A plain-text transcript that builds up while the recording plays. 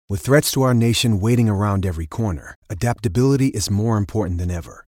With threats to our nation waiting around every corner, adaptability is more important than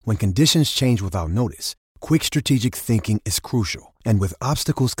ever. When conditions change without notice, quick strategic thinking is crucial. And with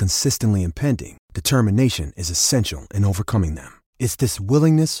obstacles consistently impending, determination is essential in overcoming them. It's this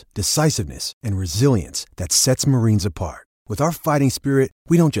willingness, decisiveness, and resilience that sets Marines apart. With our fighting spirit,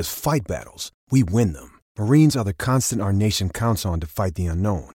 we don't just fight battles, we win them. Marines are the constant our nation counts on to fight the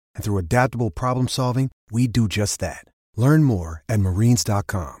unknown. And through adaptable problem solving, we do just that. Learn more at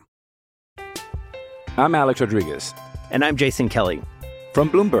marines.com. I'm Alex Rodriguez. And I'm Jason Kelly. From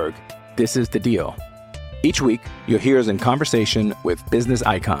Bloomberg, this is The Deal. Each week, you'll hear us in conversation with business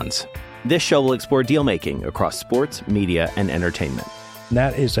icons. This show will explore deal-making across sports, media, and entertainment.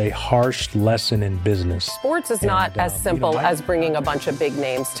 That is a harsh lesson in business. Sports is not as simple as bringing a bunch of big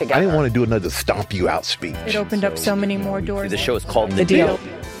names together. I didn't want to do another stomp you out speech. It opened up so many more doors. The show is called The Deal.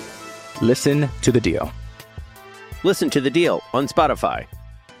 Listen to The Deal. Listen to The Deal on Spotify.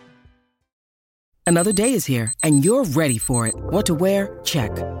 Another day is here, and you're ready for it. What to wear?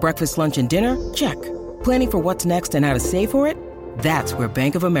 Check. Breakfast, lunch, and dinner? Check. Planning for what's next and how to save for it? That's where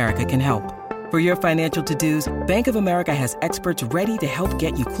Bank of America can help. For your financial to-dos, Bank of America has experts ready to help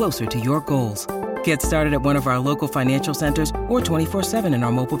get you closer to your goals. Get started at one of our local financial centers or 24/7 in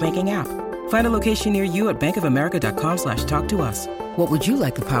our mobile banking app. Find a location near you at bankofamerica.com/talktous. What would you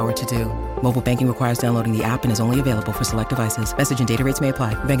like the power to do? Mobile banking requires downloading the app and is only available for select devices. Message and data rates may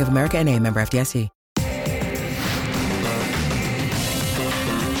apply. Bank of America N.A., member FDIC.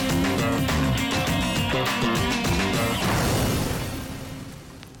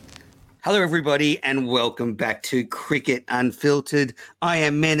 Hello, everybody, and welcome back to Cricket Unfiltered. I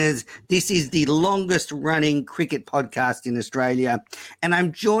am Menners. This is the longest-running cricket podcast in Australia, and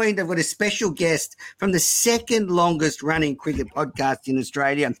I've got a special guest from the second longest-running cricket podcast in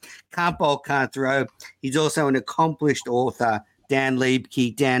Australia, Can't Bowl, Can't Throw. He's also an accomplished author, Dan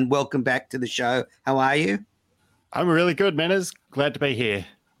Liebke. Dan, welcome back to the show. How are you? I'm really good, Menners. Glad to be here.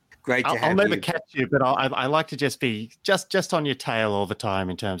 Great to have you. I'll never catch you, but I like to just be just on your tail all the time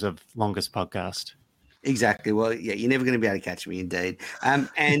in terms of longest podcast. Exactly. Well, yeah, you're never going to be able to catch me, indeed.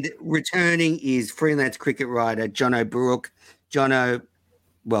 And returning is freelance cricket writer Jono Burrook. Jono,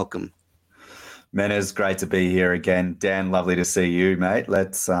 welcome. Menners, great to be here again. Dan, lovely to see you, mate.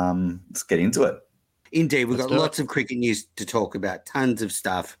 Let's get into it. Indeed, we've got lots of cricket news to talk about, tons of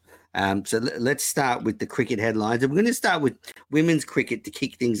stuff. So let's start with the cricket headlines. And we're going to start with women's cricket to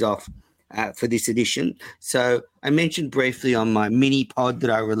kick things off for this edition. So I mentioned briefly on my mini pod that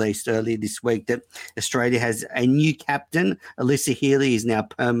I released earlier this week that Australia has a new captain. Alyssa Healy is now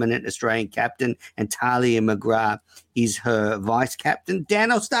permanent Australian captain, and Tahlia McGrath is her vice captain. Dan,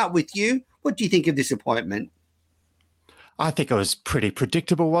 I'll start with you. What do you think of this appointment? I think it was pretty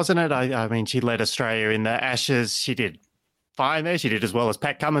predictable, wasn't it? I mean, she led Australia in the Ashes. She did fine there. She did as well as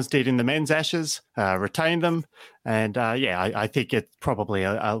Pat Cummins did in the men's Ashes, retained them. And, I think it probably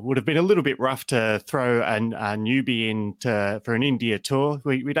would have been a little bit rough to throw a newbie in for an India tour.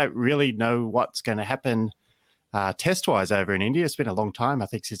 We don't really know what's going to happen test-wise over in India. It's been a long time, I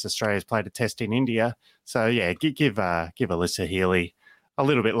think, since Australia's played a test in India. So, yeah, give Alyssa Healy a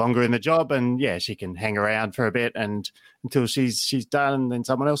little bit longer in the job, and, yeah, she can hang around for a bit and until she's done, then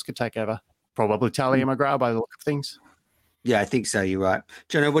someone else could take over. Probably Tahlia McGrath by the look of things. Yeah, I think so. You're right.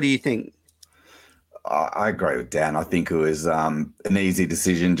 Jono, what do you think? I agree with Dan. I think it was an easy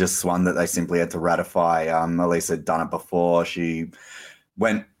decision, just one that they simply had to ratify. Elise had done it before. She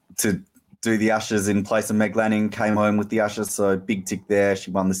went to do the Ashes in place of Meg Lanning, came home with the Ashes, so big tick there.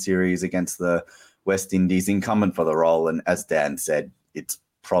 She won the series against the West Indies, incumbent for the role. And as Dan said, it's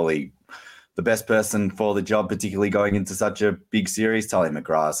probably the best person for the job, particularly going into such a big series. Tahlia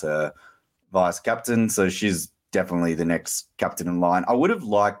McGrath's her vice captain, so she's definitely the next captain in line. I would have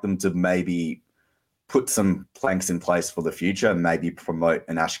liked them to maybe put some planks in place for the future, maybe promote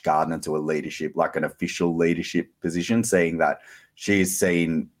an Ash Gardner to a leadership, like an official leadership position, seeing that she's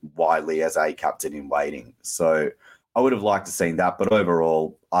seen widely as a captain in waiting. So I would have liked to seen that, but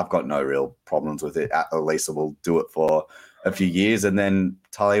overall, I've got no real problems with it. Elisa will do it for a few years, and then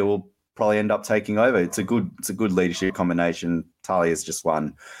Tahlia will probably end up taking over. It's a good leadership combination. Talia's just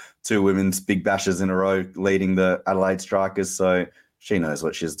won 2 women's big bashes in a row, leading the Adelaide Strikers. So she knows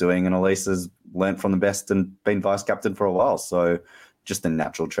what she's doing, and Elisa's learnt from the best and been vice captain for a while. So just a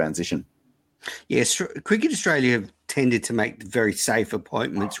natural transition. Yes, Cricket Australia have tended to make very safe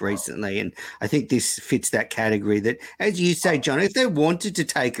appointments recently, and I think this fits that category that, as you say, John, if they wanted to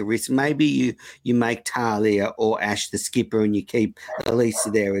take a risk, maybe you make Tahlia or Ash the skipper and you keep Elisa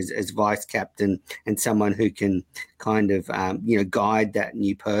there as vice captain and someone who can kind of, guide that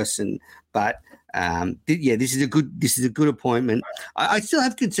new person. But This is a good appointment. I still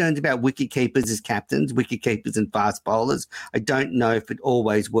have concerns about wicket keepers as captains, wicket keepers and fast bowlers. I don't know if it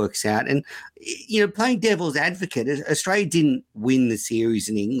always works out. And playing devil's advocate, Australia didn't win the series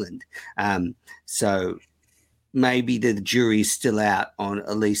in England, so maybe the jury is still out on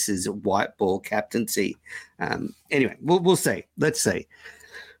Elisa's white ball captaincy. Anyway, we'll see. Let's see.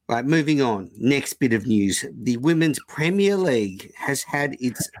 Right, moving on. Next bit of news. The Women's Premier League has had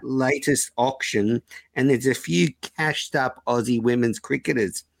its latest auction, and there's a few cashed up Aussie women's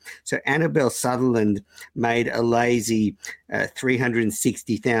cricketers. So Annabelle Sutherland made a lazy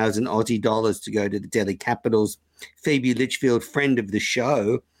 360,000 Aussie dollars to go to the Delhi Capitals. Phoebe Litchfield, friend of the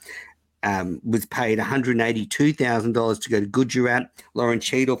show, was paid $182,000 to go to Gujarat. Lauren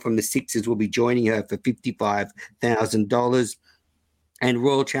Cheadle from the Sixers will be joining her for $55,000. And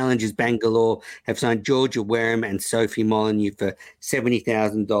Royal Challengers Bangalore have signed Georgia Wareham and Sophie Molyneux for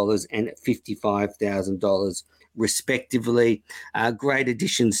 $70,000 and $55,000 respectively. Great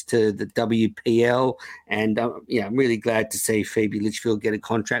additions to the WPL. And I'm really glad to see Phoebe Litchfield get a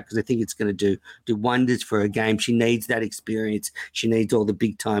contract because I think it's going to do wonders for her game. She needs that experience. She needs all the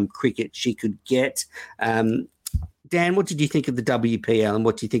big-time cricket she could get. Dan, what did you think of the WPL and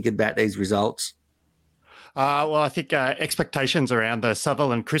what do you think about these results? Well, I think expectations around the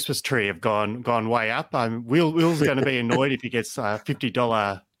Sutherland Christmas tree have gone way up. Will's going to be annoyed if he gets a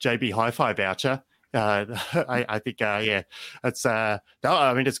 $50 JB Hi-Fi voucher. I think, it's.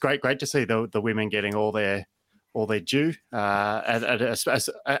 It's great to see the women getting all their due.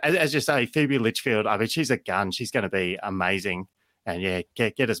 As you say, Phoebe Litchfield. I mean, she's a gun. She's going to be amazing, and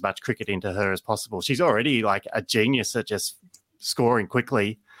get as much cricket into her as possible. She's already like a genius at just scoring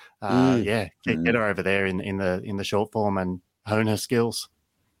quickly. Get her over there in the short form and hone her skills.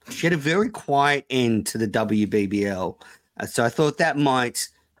 She had a very quiet end to the WBBL, so I thought that might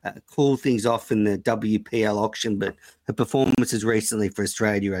cool things off in the WPL auction. But her performances recently for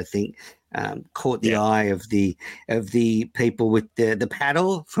Australia, I think, caught the eye of the people with the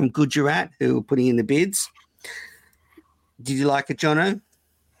paddle from Gujarat who were putting in the bids. Did you like it, Jono?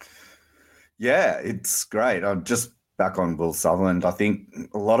 Yeah, it's great. I'm just back on Will Sutherland. I think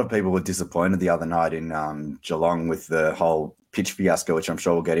a lot of people were disappointed the other night in Geelong with the whole pitch fiasco, which I'm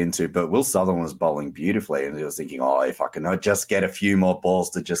sure we'll get into. But Will Sutherland was bowling beautifully, and he was thinking, if I can just get a few more balls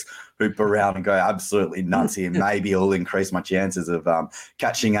to just hoop around and go absolutely nuts here, maybe it'll increase my chances of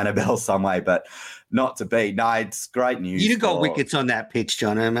catching Annabelle some way. But not to be. No, it's great news. You'd have got wickets on that pitch,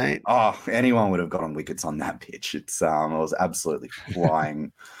 Jono, mate. Oh, anyone would have gotten wickets on that pitch. It's I was absolutely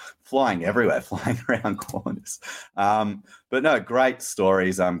flying everywhere, flying around corners. But no, great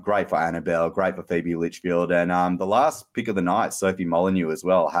stories. Great for Annabelle, great for Phoebe Litchfield. And the last pick of the night, Sophie Molyneux as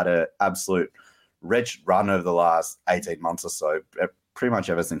well, had an absolute wretched run over the last 18 months or so, pretty much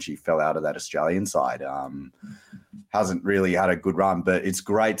ever since she fell out of that Australian side. Hasn't really had a good run, but it's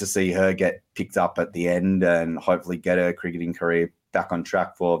great to see her get picked up at the end and hopefully get her cricketing career back on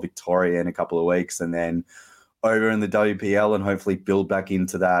track for Victoria in a couple of weeks, and then over in the WPL and hopefully build back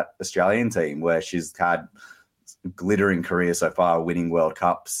into that Australian team where she's had a glittering career so far, winning World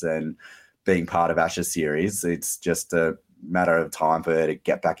Cups and being part of Ashes series. It's just a matter of time for her to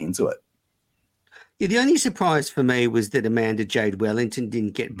get back into it. Yeah, the only surprise for me was that Amanda Jade Wellington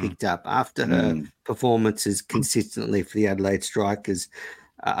didn't get picked up after her performances consistently for the Adelaide Strikers.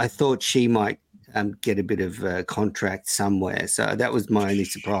 I thought she might get a bit of a contract somewhere. So that was my only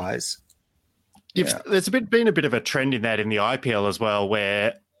surprise. There's been a bit of a trend in that in the IPL as well,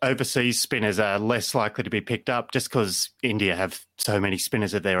 where overseas spinners are less likely to be picked up just because India have so many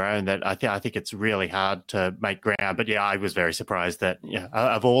spinners of their own that I think it's really hard to make ground. But I was very surprised that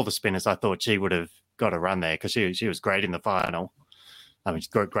of all the spinners, I thought she would have got a run there because she was great in the final. I mean, she's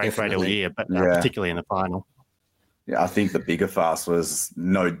great all year, but particularly in the final. Yeah, I think the bigger fuss was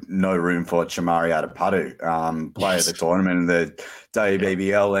no room for Chamari Adapadu, player of the tournament in the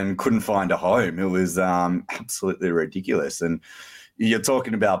WBBL, and couldn't find a home. It was absolutely ridiculous. And you're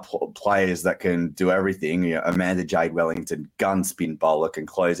talking about players that can do everything. Amanda Jade Wellington, gun spin bowler, can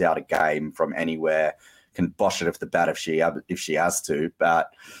close out a game from anywhere, can bosh it off the bat if she has to. But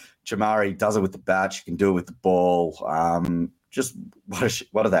Chamari does it with the bat. She can do it with the ball. Just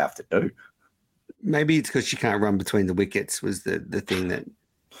what do they have to do? Maybe it's because she can't run between the wickets was the thing that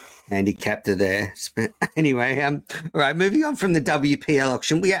handicapped her there. Anyway, all right, moving on from the WPL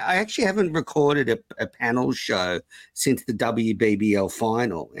auction. I actually haven't recorded a panel show since the WBBL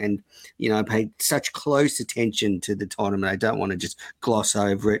final. And, I paid such close attention to the tournament. I don't want to just gloss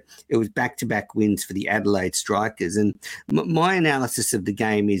over it. It was back-to-back wins for the Adelaide Strikers. And my analysis of the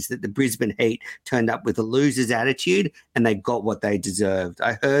game is that the Brisbane Heat turned up with a loser's attitude and they got what they deserved.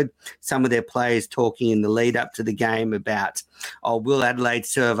 I heard some of their players talking in the lead up to the game about, will Adelaide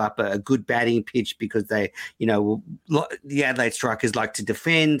serve up a good batting pitch because they, the Adelaide Strikers like to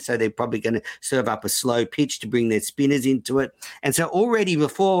defend, so they're probably going to serve up a slow pitch to bring their spinners into it. And so already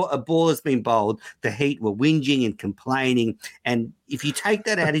before a ball has been bowled, the Heat were whinging and complaining. And if you take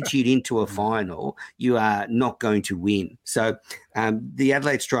that attitude into a final, you are not going to win. So the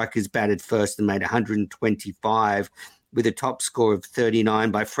Adelaide Strikers batted first and made 125 with a top score of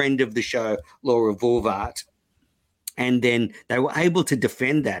 39 by friend of the show, Laura Vulvart. And then they were able to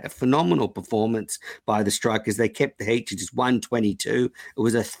defend that, a phenomenal performance by the Strikers. They kept the Heat to just 122. It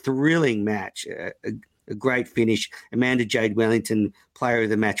was a thrilling match, a great finish. Amanda Jade Wellington, player of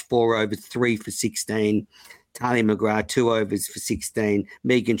the match, 4 overs, 3 for 16. Talia McGrath, 2 overs for 16.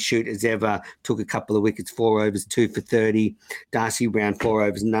 Megan Shute, as ever, took a couple of wickets, 4 overs, 2 for 30. Darcy Brown, 4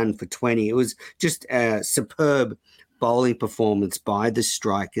 overs, none for 20. It was just a superb bowling performance by the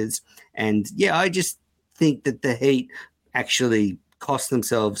Strikers. And, I just think that the Heat actually cost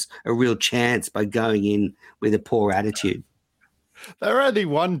themselves a real chance by going in with a poor attitude. They're only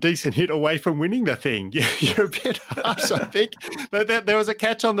one decent hit away from winning the thing. You're a bit harsh, I think. But there was a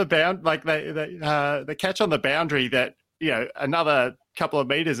catch on the the catch on the boundary that, another couple of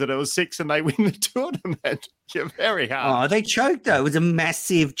meters and it was 6 and they win the tournament. You're very hard. Oh, they choked though. It was a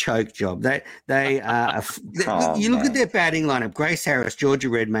massive choke job. You look at their batting lineup: Grace Harris, Georgia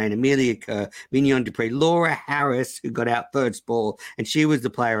Redmayne, Amelia Kerr, Mignon Dupree, Laura Harris, who got out first ball, and she was the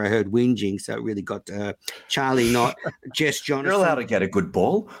player I heard whinging, so it really got to her. Charlie Knott, Jess Jonathan. You're allowed to get a good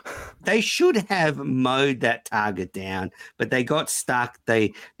ball. They should have mowed that target down, but they got stuck.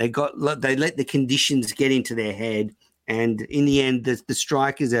 They let the conditions get into their head. And in the end, the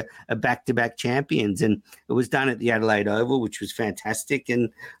Strikers are back-to-back champions. And it was done at the Adelaide Oval, which was fantastic. And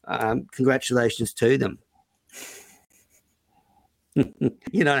congratulations to them.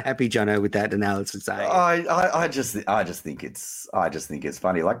 You're not happy, Jono, with that analysis, are you? I just think it's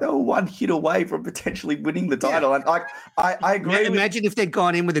funny. Like, they were one hit away from potentially winning the title. Yeah. And I agree. Imagine if they'd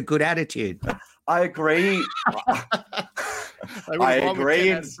gone in with a good attitude. I agree. I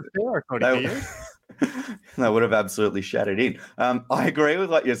agree. They would have absolutely shattered in. I agree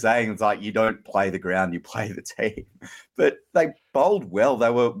with what you're saying. It's like you don't play the ground, you play the team. But they bowled well. They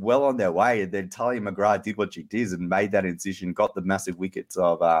were well on their way. And then Talia McGrath did what she did and made that incision, got the massive wickets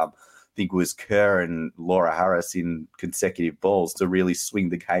of, I think it was Kerr and Laura Harris in consecutive balls to really swing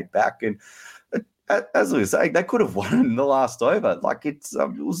the game back. And as I was saying, they could have won in the last over. Like it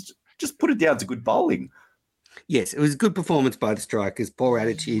was just put it down to good bowling. Yes, it was a good performance by the Strikers, poor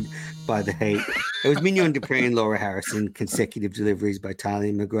attitude by the Heat. It was Mignon Dupree and Laura Harrison, consecutive deliveries by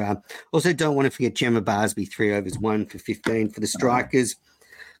Talia McGrath. Also, don't want to forget Gemma Barsby, 3 overs, 1 for 15 for the Strikers.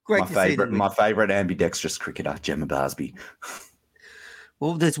 Great my favourite ambidextrous cricketer, Gemma Barsby.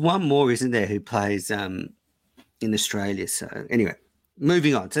 Well, there's one more, isn't there, who plays in Australia. So anyway,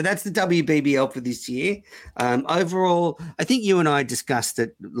 moving on. So that's the WBBL for this year. Overall, I think you and I discussed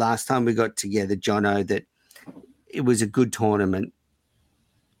it last time we got together, Jono, that it was a good tournament,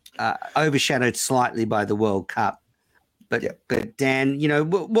 overshadowed slightly by the World Cup. But Dan,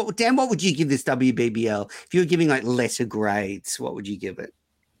 what would you give this WBBL? If you were giving like lesser grades, what would you give it?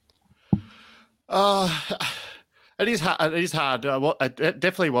 It is hard. It is hard. It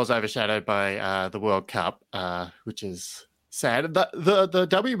definitely was overshadowed by the World Cup, which is sad. The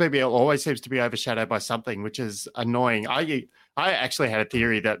WBBL always seems to be overshadowed by something, which is annoying. I actually had a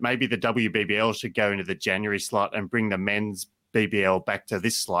theory that maybe the WBBL should go into the January slot and bring the men's BBL back to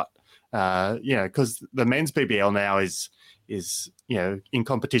this slot. Because the men's BBL now is in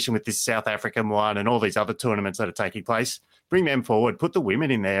competition with this South African one and all these other tournaments that are taking place. Bring them forward, put the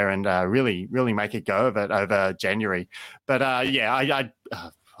women in there, and really make a go of it over January. But I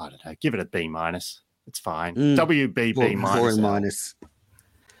don't know, give it a B-. It's fine. WBB minus.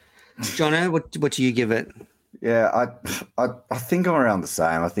 Jono, what do you give it? Yeah, I think I'm around the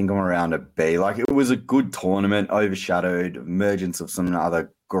same. I think I'm around a B. Like, it was a good tournament, overshadowed, emergence of some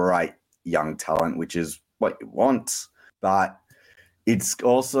other great young talent, which is what you want. But it's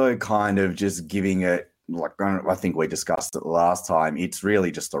also kind of just giving it, like I think we discussed it last time, it's really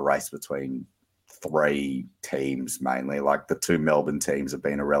just a race between 3 teams mainly. Like, the 2 Melbourne teams have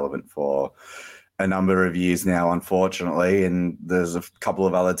been irrelevant for a number of years now, unfortunately, and there's a couple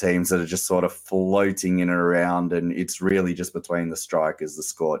of other teams that are just sort of floating in and around, and it's really just between the Strikers, the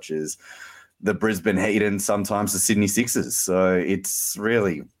Scorchers, the Brisbane Heat, and sometimes the Sydney Sixers. So it's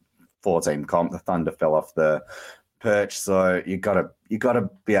really 4-team comp. The Thunder fell off the perch, so you got to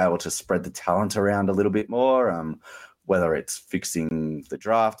be able to spread the talent around a little bit more. Whether it's fixing the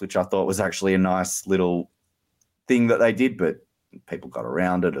draft, which I thought was actually a nice little thing that they did, but people got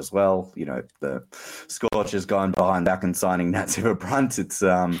around it as well. You know, the Scorchers going behind back and signing Nat Brunt. It's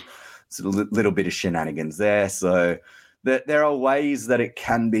a little bit of shenanigans there. So there are ways that it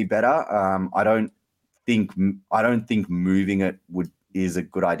can be better. I don't think moving it is a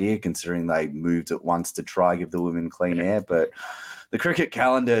good idea, considering they moved it once to try give the women clean air. But the cricket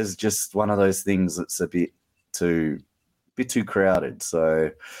calendar is just one of those things that's a bit too crowded. So,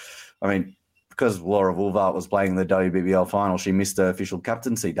 I mean, because Laura Woolvart was playing the WBBL final, she missed her official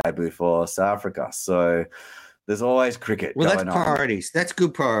captaincy debut for South Africa. So there's always cricket. Well, that's priorities. That's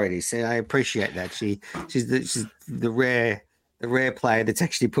good priorities. And I appreciate that. She's the rare player that's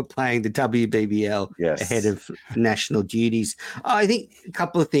actually playing the WBBL ahead of national duties. I think a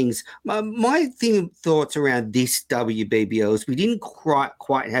couple of things. My thoughts around this WBBL is we didn't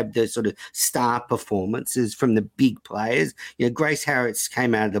quite have the sort of star performances from the big players. You know, Grace Harris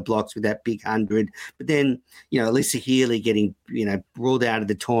came out of the blocks with that big 100, but then, you know, Alyssa Healy getting, you know, ruled out of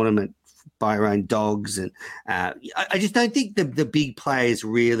the tournament by her own dogs. And I just don't think the big players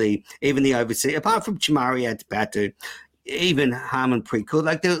really, even the overseas, apart from Chamari Atapatu, even Harmanpreet Kaur,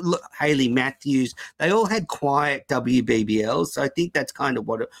 like Hayley Matthews, they all had quiet WBBLs. So I think that's kind of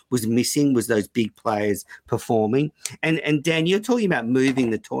what it was missing, was those big players performing. And Dan, you're talking about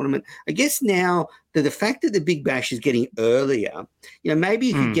moving the tournament. I guess now that the fact that the Big Bash is getting earlier, you know, maybe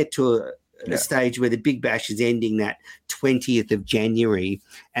you could get to a stage where the Big Bash is ending that 20th of January,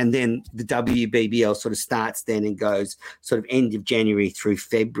 and then the WBBL sort of starts then and goes sort of end of January through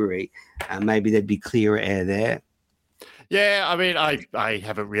February. Maybe there'd be clearer air there. Yeah, I mean, I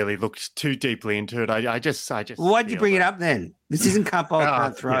haven't really looked too deeply into it. I just. Why'd you bring it up then? This isn't cup off,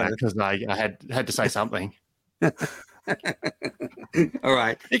 can't throw. Because I had to say something. All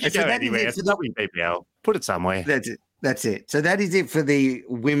right. You can go anywhere. It's WBBL. Put it somewhere. That's it. So that is it for the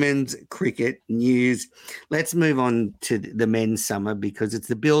women's cricket news. Let's move on to the men's summer, because it's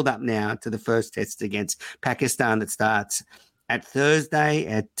the build-up now to the first test against Pakistan that starts at Thursday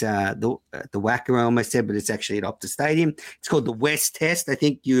at the WACA, I almost said, but it's actually at Optus Stadium. It's called the West Test. I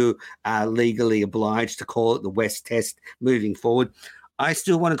think you are legally obliged to call it the West Test moving forward. I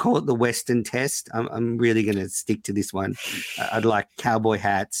still want to call it the Western Test. I'm really going to stick to this one. I'd like cowboy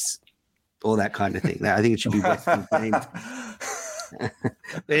hats, all that kind of thing. I think it should be Western themed.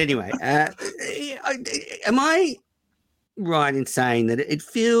 But anyway, am I right in saying that it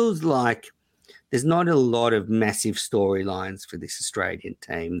feels like there's not a lot of massive storylines for this Australian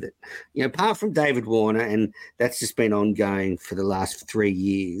team that, you know, apart from David Warner, and that's just been ongoing for the last 3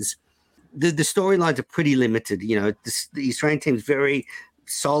 years, the storylines are pretty limited. You know, the Australian team's very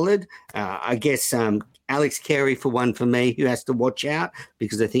solid. I guess Alex Carey, for me, who has to watch out,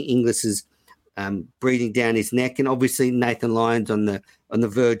 because I think Inglis is breathing down his neck, and obviously Nathan Lyons on the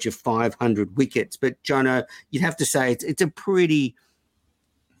verge of 500 wickets. But Jono, you'd have to say it's a pretty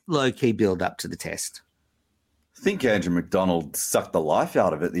low-key build-up to the test. I think Andrew McDonald sucked the life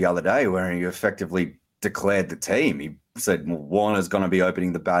out of it the other day, where he effectively declared the team. He said, well, Warner's going to be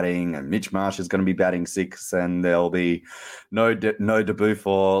opening the batting and Mitch Marsh is going to be batting 6, and there'll be no debut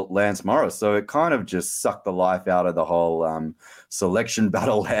for Lance Morris. So it kind of just sucked the life out of the whole selection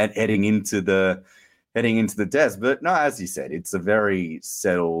battle heading into the test. But no, as you said, it's a very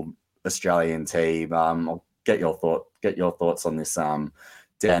settled Australian team. I'll get your thoughts on this,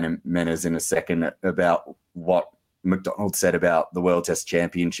 Dan Menners, in a second, about what McDonald said about the World Test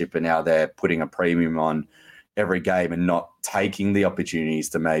Championship and how they're putting a premium on every game and not taking the opportunities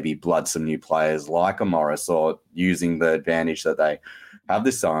to maybe blood some new players like a Morris, or using the advantage that they have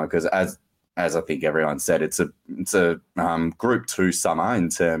this summer. Because as I think everyone said, it's a Group 2 summer in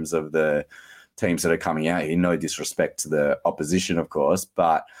terms of the teams that are coming out here. No disrespect to the opposition, of course,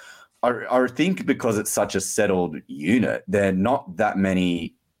 but I think because it's such a settled unit, there are not that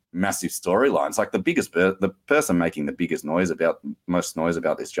many massive storylines. Like the person making the most noise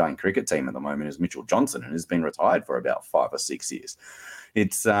about this giant cricket team at the moment is Mitchell Johnson, and has been retired for about 5 or 6 years.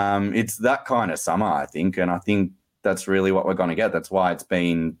 It's that kind of summer, I think, and I think that's really what we're going to get. That's why it's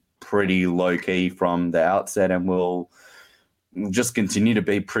been pretty low key from the outset, and will just continue to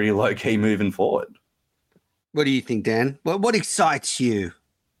be pretty low key moving forward. What do you think, Dan? What excites you?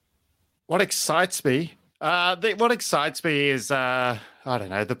 What excites me? What excites me is I don't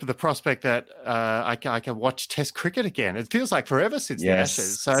know, the prospect that I can watch Test cricket again. It feels like forever since the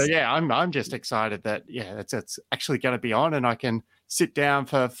Ashes. So yeah, I'm just excited that it's actually going to be on, and I can sit down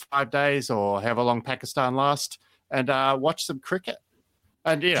for 5 days or however long Pakistan lasts and watch some cricket.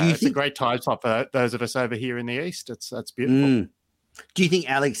 And it's a great time slot for those of us over here in the East. That's beautiful. Do you think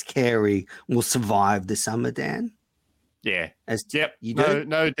Alex Carey will survive the summer, Dan? Yeah. Yep. You do?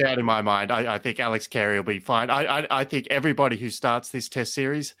 No doubt in my mind. I think Alex Carey will be fine. I think everybody who starts this Test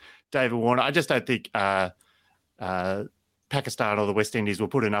series, David Warner, I just don't think Pakistan or the West Indies will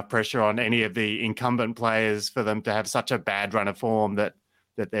put enough pressure on any of the incumbent players for them to have such a bad run of form that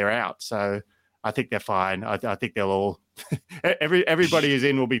they're out. So I think they're fine. I think they'll all everybody who's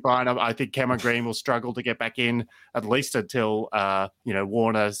in will be fine. I think Cameron Green will struggle to get back in at least until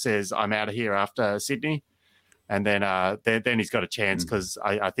Warner says I'm out of here after Sydney. And then he's got a chance because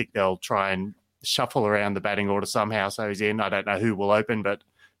I think they'll try and shuffle around the batting order somehow so he's in. I don't know who will open, but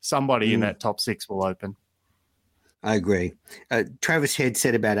somebody in that top 6 will open. I agree. Travis Head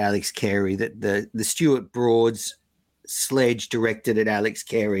said about Alex Carey that the Stuart Broad's sledge directed at Alex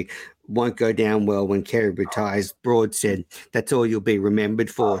Carey won't go down well when Carey retires. Broad said that's all you'll be remembered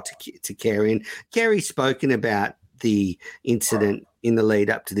for to Carey. And Carey's spoken about the incident in the lead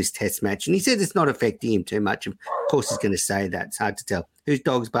up to this Test match, and he said it's not affecting him too much. Of course, he's going to say that. It's hard to tell. Whose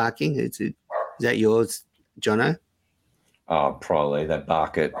dog's barking? Is that yours, Jono? Oh, probably. They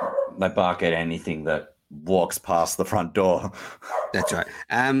bark at anything that walks past the front door. That's right.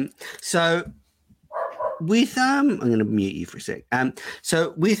 So with I'm going to mute you for a sec.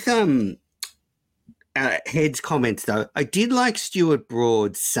 So with Head's comments, though, I did like Stuart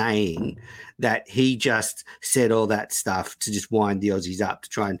Broad saying that he just said all that stuff to just wind the Aussies up, to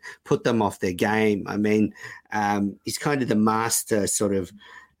try and put them off their game. I mean, he's kind of the master sort of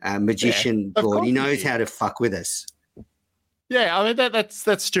magician, Broad. He knows how to fuck with us. Yeah, I mean,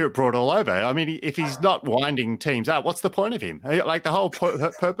 that's Stuart Broad all over. I mean, if he's not winding teams up, what's the point of him? Like, the whole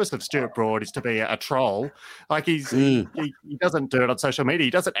purpose of Stuart Broad is to be a troll. Like, he doesn't do it on social media.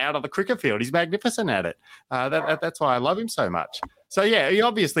 He does it out on the cricket field. He's magnificent at it. That's why I love him so much. So, yeah, he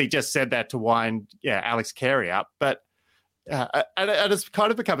obviously just said that to wind Alex Carey up. But and it's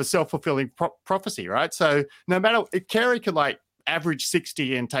kind of become a self-fulfilling prophecy, right? So no matter – Carey could, like, average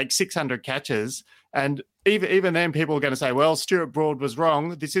 60 and take 600 catches, and even then people are going to say, well, Stuart Broad was wrong.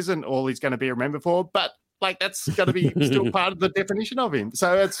 This isn't all he's going to be remembered for, but like that's going to be still part of the definition of him.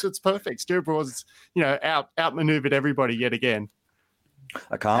 So it's perfect. Stuart Broad's, outmaneuvered everybody yet again.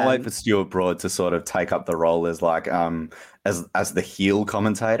 I can't wait for Stuart Broad to sort of take up the role as like as the heel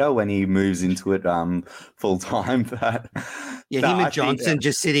commentator when he moves into it full time. Him and Johnson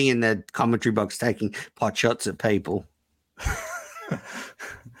just sitting in the commentary box taking pot shots at people.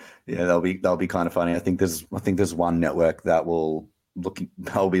 Yeah, they'll be kind of funny. I think there's one network that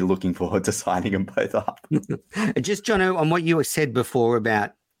I'll be looking forward to signing them both up. Just, Jono, on what you said before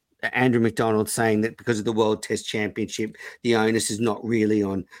about Andrew McDonald saying that because of the World Test Championship, the onus is not really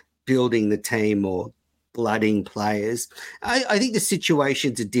on building the team or blooding players. I think the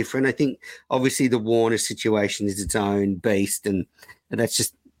situations are different. I think obviously the Warner situation is its own beast, and that's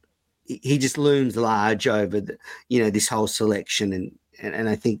just he just looms large over this whole selection, and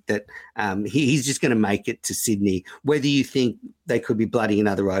I think that he's just going to make it to Sydney, whether you think they could be blooding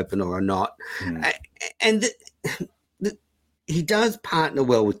another opener or not. And he does partner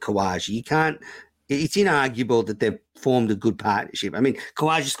well with Khawaja. It's inarguable that they've formed a good partnership. I mean,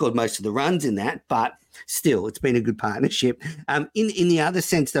 Khawaja scored most of the runs in that, but still, it's been a good partnership. In the other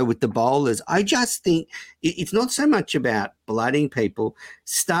sense, though, with the bowlers, I just think it's not so much about blooding people.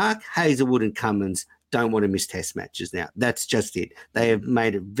 Stark, Hazlewood and Cummins don't want to miss Test matches now. That's just it. They have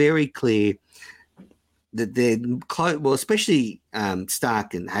made it very clear that they're close. Well, especially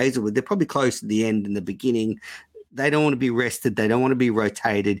Stark and Hazlewood, they're probably close to the end and the beginning. They don't want to be rested. They don't want to be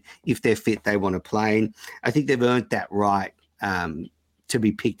rotated. If they're fit, they want to play. And I think they've earned that right to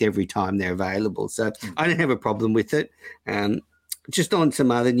be picked every time they're available. So I don't have a problem with it. Just on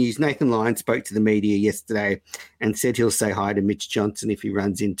some other news, Nathan Lyon spoke to the media yesterday and said he'll say hi to Mitch Johnson if he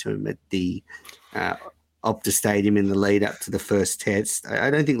runs into him at the Optus Stadium in the lead up to the first Test.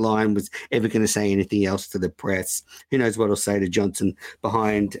 I don't think Lyon was ever going to say anything else to the press. Who knows what he'll say to Johnson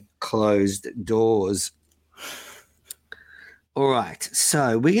behind closed doors. All right,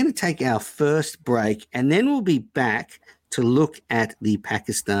 so we're going to take our first break and then we'll be back to look at the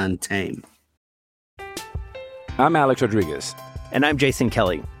Pakistan team. I'm Alex Rodriguez. And I'm Jason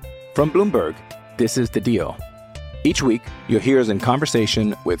Kelly. From Bloomberg, this is The Deal. Each week, you'll hear us in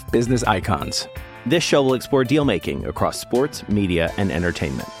conversation with business icons. This show will explore deal-making across sports, media, and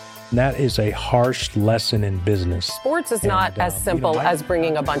entertainment. And that is a harsh lesson in business. Sports is not as simple as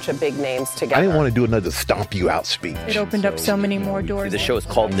bringing a bunch of big names together. I didn't want to do another stomp you out speech. It opened up so many more doors. The show is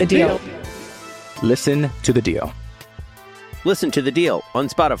called The Deal. Listen to the deal. Listen to The Deal on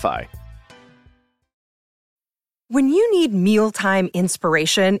Spotify. When you need mealtime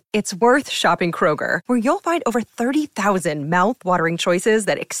inspiration, it's worth shopping Kroger, where you'll find over 30,000 mouth-watering choices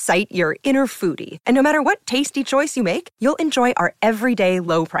that excite your inner foodie. And no matter what tasty choice you make, you'll enjoy our everyday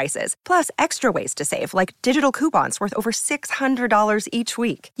low prices, plus extra ways to save, like digital coupons worth over $600 each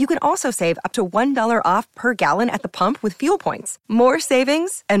week. You can also save up to $1 off per gallon at the pump with fuel points. More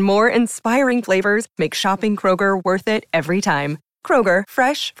savings and more inspiring flavors make shopping Kroger worth it every time. Kroger,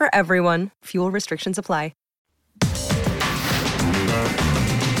 fresh for everyone. Fuel restrictions apply.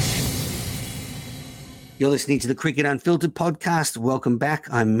 You're listening to the Cricket Unfiltered podcast. Welcome back.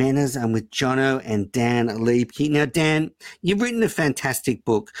 I'm Manners. I'm with Jono and Dan Liebke. Now, Dan, you've written a fantastic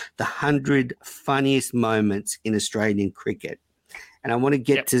book, The 100 Funniest Moments in Australian Cricket. And I want to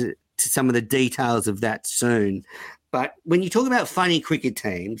get to some of the details of that soon. But when you talk about funny cricket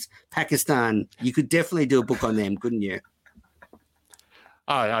teams, Pakistan, you could definitely do a book on them, couldn't you?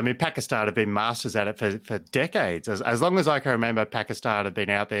 Oh, I mean, Pakistan have been masters at it for decades. As long as I can remember, Pakistan have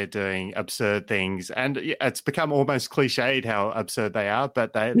been out there doing absurd things. And it's become almost cliched how absurd they are,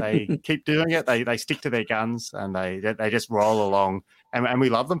 but they keep doing it. They stick to their guns and they just roll along. And we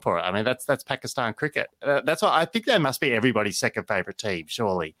love them for it. I mean, that's Pakistan cricket. That's why I think they must be everybody's second favourite team,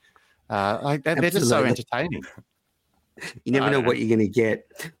 surely. They're just so entertaining. You never know what you're going to get.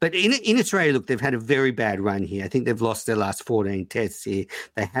 But in Australia, look, they've had a very bad run here. I think they've lost their last 14 tests here.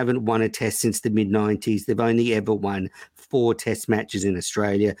 They haven't won a test since the mid-90s. They've only ever won 4 test matches in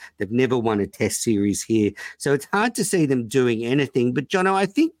Australia. They've never won a test series here. So it's hard to see them doing anything. But, Jono, I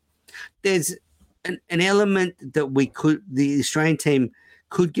think there's an element that the Australian team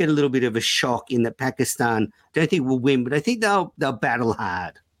could get a little bit of a shock in that Pakistan, I don't think will win, but I think they'll battle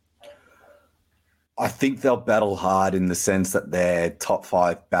hard. I think they'll battle hard in the sense that their top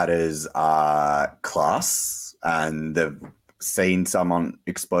 5 batters are class and they've seen someone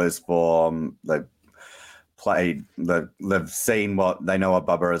exposed form. They've seen what they know what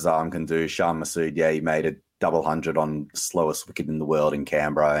Babar Azam can do. Shan Masood, he made a double 100 on slowest wicket in the world in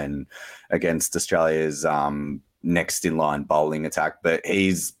Canberra and against Australia's next in line bowling attack. But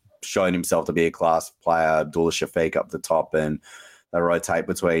he's shown himself to be a class player. Abdullah Shafiq up the top, and they rotate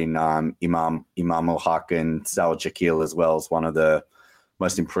between Imam ul Haq and Sal Shakil as well as one of the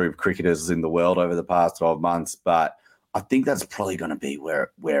most improved cricketers in the world over the past 12 months. But I think that's probably going to be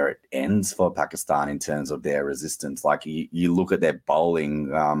where it ends for Pakistan in terms of their resistance. Like you look at their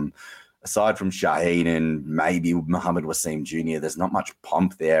bowling, aside from Shaheen and maybe Mohammad Wasim Jr., there's not much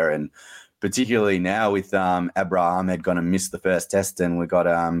pump there. And particularly now with Abrar Ahmed going to miss the first test, and we've got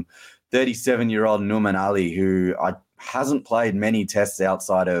 37-year-old Numan Ali who hasn't played many tests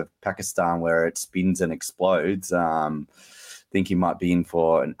outside of Pakistan where it spins and explodes. Think he might be in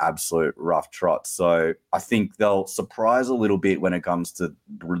for an absolute rough trot. So I think they'll surprise a little bit when it comes to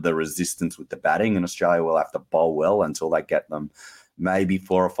the resistance with the batting, and Australia will have to bowl well until they get them maybe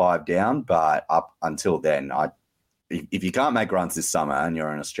 4 or 5 down. But up until then, if you can't make runs this summer and you're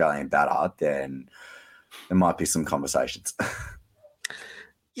an Australian batter, then there might be some conversations.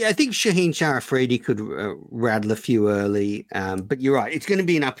 Yeah, I think Shaheen Shah Afridi could rattle a few early, but you're right. It's going to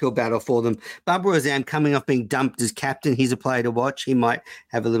be an uphill battle for them. Babar Azam coming off being dumped as captain. He's a player to watch. He might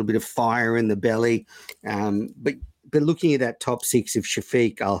have a little bit of fire in the belly. But looking at that top 6 of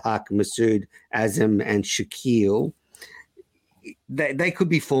Shafiq, Al-Haq, Masood, Azam and Shakil, they could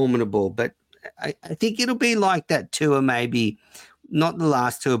be formidable. But I think it'll be like that tour, maybe not the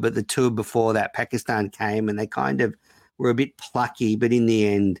last tour, but the tour before that. Pakistan came and they kind of were a bit plucky, but in the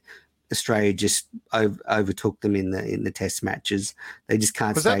end, Australia just overtook them in the test matches. They just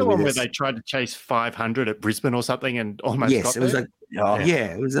can't. Was stay that the with one us. where they tried to chase 500 at Brisbane or something and almost got it was there?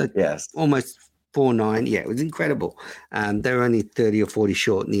 it was almost 4-9. Yeah, it was incredible. They were only 30 or 40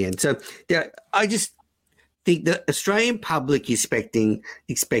 short in the end. So I just think the Australian public is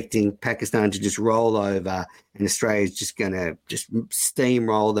expecting Pakistan to just roll over, and Australia is just going to just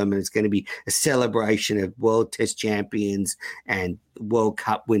steamroll them, and it's going to be a celebration of World Test champions and World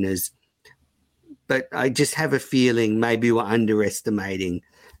Cup winners. But I just have a feeling maybe we're underestimating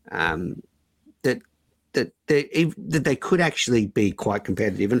that they could actually be quite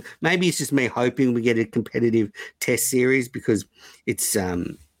competitive. And maybe it's just me hoping we get a competitive Test series because it's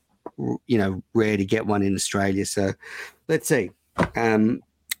rare to get one in Australia. So let's see. Mohammad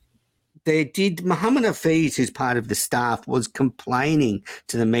Hafiz, who's part of the staff, was complaining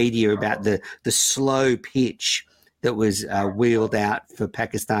to the media about the slow pitch that was wheeled out for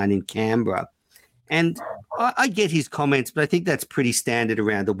Pakistan in Canberra. And I get his comments, but I think that's pretty standard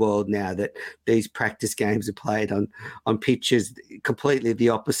around the world now that these practice games are played on pitches completely the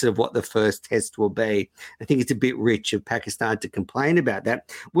opposite of what the first test will be. I think it's a bit rich of Pakistan to complain about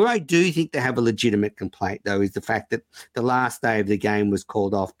that. Where I do think they have a legitimate complaint, though, is the fact that the last day of the game was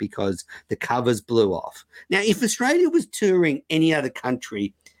called off because the covers blew off. Now, if Australia was touring any other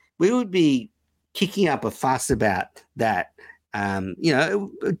country, we would be kicking up a fuss about that.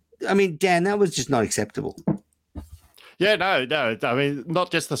 I mean, Dan, that was just not acceptable. Yeah, no. I mean, not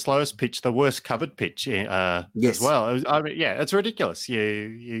just the slowest pitch, the worst covered pitch as well. It's ridiculous.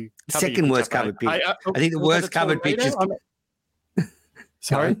 You second worst covered pitch. I think the worst covered pitch is.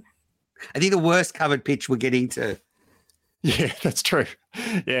 Sorry? I think the worst covered pitch we're getting to. Yeah, that's true.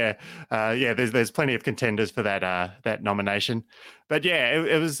 Yeah. There's plenty of contenders for that nomination. But yeah,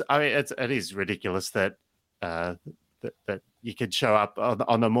 it was. I mean, it is ridiculous that that you could show up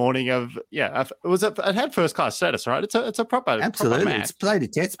on the morning of it had first class status, right? It's a proper absolutely proper match. It's played a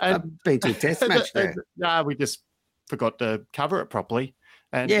test. I've been to a test match there. We just forgot to cover it properly.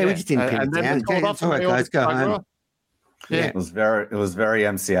 And we just didn't pin it down. It's all right, guys, go home. Yeah, it was very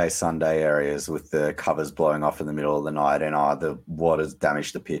MCA Sunday areas with the covers blowing off in the middle of the night, and the waters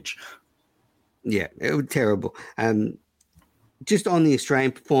damaged the pitch. Yeah, it was terrible. Just on the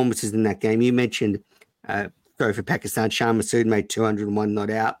Australian performances in that game, you mentioned. For Pakistan, Shah Masood made 201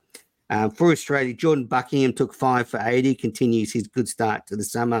 not out. For Australia, Jordan Buckingham took 5 for 80, continues his good start to the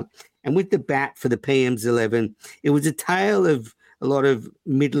summer. And with the bat for the PM's 11, it was a tale of a lot of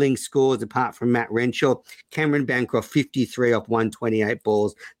middling scores apart from Matt Renshaw. Cameron Bancroft, 53 off 128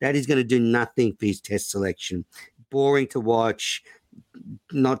 balls. That is going to do nothing for his test selection. Boring to watch,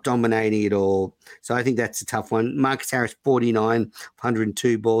 not dominating at all. So I think that's a tough one. Marcus Harris, 49,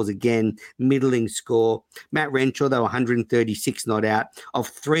 102 balls. Again, middling score. Matt Renshaw, though, 136 not out of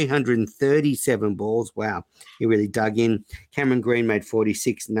 337 balls. Wow, he really dug in. Cameron Green made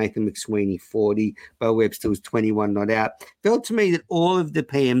 46. Nathan McSweeney, 40. Bo Webster was 21 not out. Felt to me that all of the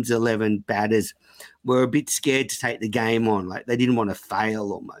PM's 11 batters were a bit scared to take the game on. Like they didn't want to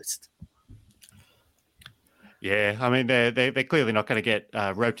fail almost. Yeah, I mean, they're clearly not going to get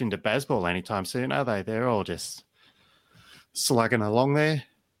roped into baseball anytime soon, are they? They're all just slugging along there.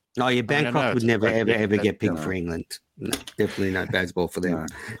 Oh, yeah, Bancroft would never, ever get picked for England. No, definitely no baseball for them.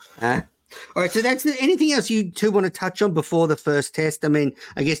 No. All right, so that's anything else you two want to touch on before the first test? I mean,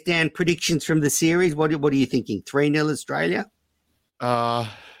 I guess, Dan, predictions from the series. What are you thinking? 3-0 Australia?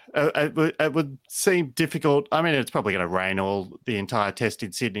 It would seem difficult. I mean, it's probably going to rain the entire test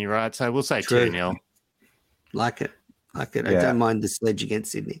in Sydney, right? So we'll say 2-0. Like it. Yeah. I don't mind the sledge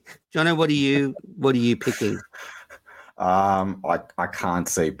against Sydney. Jono, what are you picking? I can't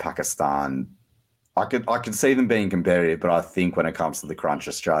see Pakistan. I could see them being competitive, but I think when it comes to the crunch,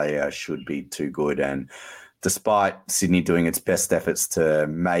 Australia should be too good. And despite Sydney doing its best efforts to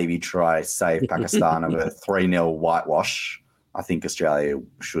maybe try save Pakistan of a 3-0 whitewash, I think Australia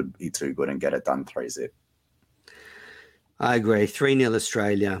should be too good and get it done 3-0. I agree. 3-0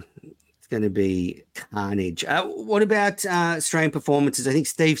 Australia. Going to be carnage. What about Australian performances? I think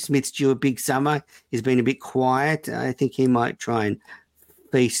Steve Smith's due a big summer. He's been a bit quiet. I think he might try and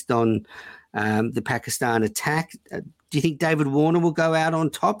feast on the Pakistan attack. Do you think David Warner will go out on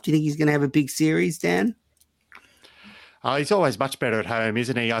top? Do you think he's going to have a big series, Dan? He's always much better at home,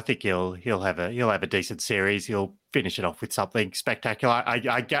 isn't he? I think he'll have a decent series. He'll finish it off with something spectacular.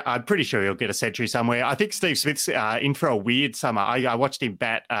 I'm pretty sure he'll get a century somewhere. I think Steve Smith's in for a weird summer. I watched him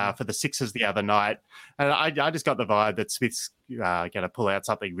bat for the Sixers the other night, and I just got the vibe that Smith's going to pull out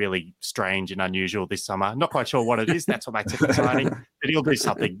something really strange and unusual this summer. Not quite sure what it is. That's what makes it exciting. But he'll do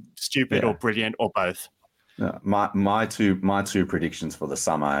something stupid or brilliant or both. Yeah, my two predictions for the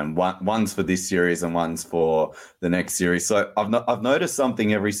summer, and one's for this series and one's for the next series. So I've noticed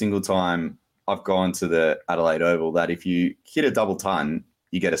something every single time I've gone to the Adelaide Oval, that if you hit a double ton,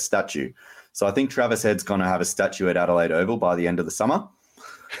 you get a statue. So I think Travis Head's going to have a statue at Adelaide Oval by the end of the summer.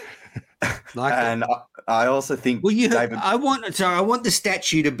 I also think I want the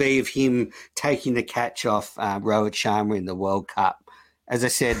statue to be of him taking the catch off Rohit Sharma in the World Cup. As I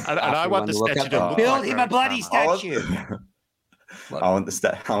said, and I want the statue to build him a bloody statue. I want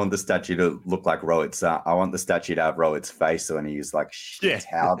the statue to look like Rohit's. I want the statue to have Rohit's face when he's like, shit,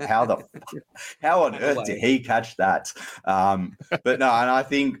 how on earth did he catch that? But no, and I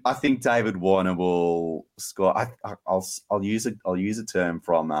think David Warner will score. I'll use a term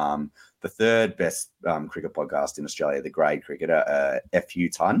from the third best cricket podcast in Australia, The Grade Cricketer, FU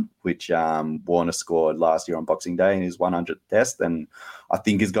Ton, which Warner scored last year on Boxing Day in his 100th test. And I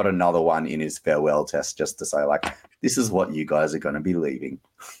think he's got another one in his farewell test just to say, like, this is what you guys are going to be leaving.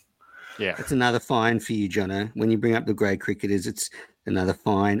 Yeah. It's another fine for you, Jono. When you bring up The Grade Cricketers, it's another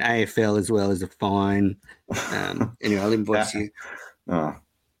fine. AFL as well as a fine. Anyway, I'll invoice you. Oh.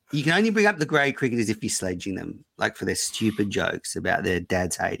 You can only bring up The Grade Cricketers if you're sledging them, like for their stupid jokes about their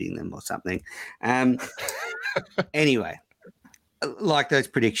dads hating them or something. Anyway, like those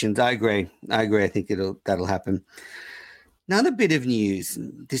predictions, I agree. I think that'll happen. Another bit of news.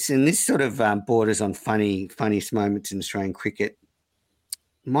 This sort of borders on funniest moments in Australian cricket.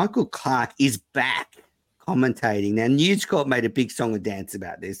 Michael Clarke is back commentating. Now, News Corp made a big song and dance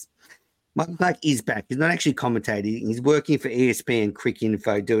about this. Michael Clarke is back. He's not actually commentating. He's working for ESPN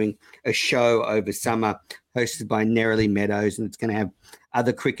Cricinfo, doing a show over summer hosted by Nerily Meadows, and it's going to have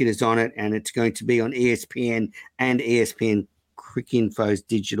other cricketers on it, and it's going to be on ESPN and ESPN Cricinfo's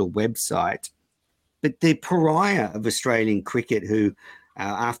digital website. But the pariah of Australian cricket who,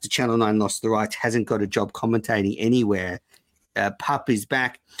 after Channel 9 lost the rights, hasn't got a job commentating anywhere, Pup is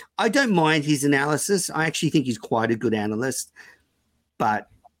back. I don't mind his analysis. I actually think he's quite a good analyst. But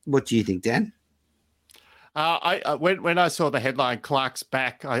what do you think, Dan? When I saw the headline, Clarke's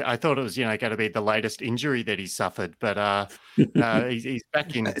back, I thought it was going to be the latest injury that he suffered, but he's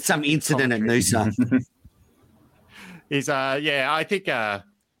back in some incident at Noosa. I think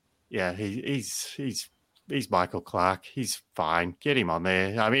he's Michael Clarke. He's fine. Get him on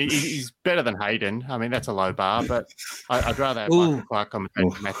there. I mean, he's better than Hayden. I mean, that's a low bar, but I'd rather have Michael Clarke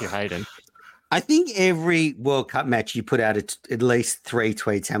commentate than Matthew Hayden. I think every World Cup match you put out at least 3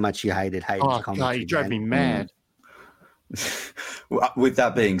 tweets how much you hated Hayden's commentary. God, he drove me mad. With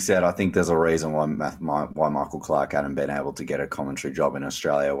that being said, I think there's a reason why Michael Clarke hadn't been able to get a commentary job in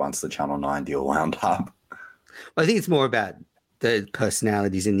Australia once the Channel 9 deal wound up. I think it's more about the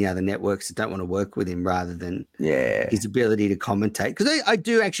personalities in the other networks that don't want to work with him rather than his ability to commentate. Because I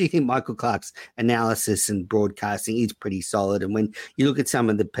do actually think Michael Clarke's analysis and broadcasting is pretty solid. And when you look at some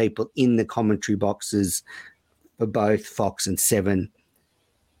of the people in the commentary boxes for both Fox and Seven,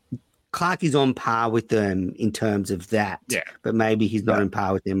 Clarke is on par with them in terms of that. Yeah. But maybe he's not on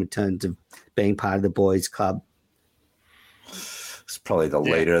par with them in terms of being part of the boys' club. He's probably the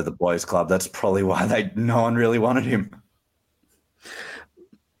leader of the boys' club. That's probably why no one really wanted him.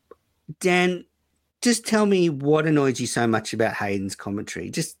 Dan, just tell me what annoys you so much about Hayden's commentary.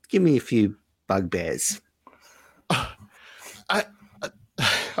 Just give me a few bugbears. I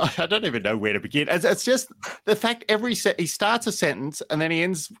don't even know where to begin. It's just the fact he starts a sentence and then he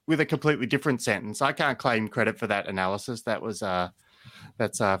ends with a completely different sentence. I can't claim credit for that analysis. That was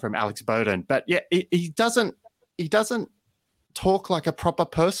that's from Alex Bowden. But yeah, he doesn't talk like a proper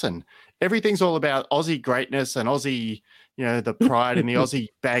person. Everything's all about Aussie greatness and Aussie, the pride in the Aussie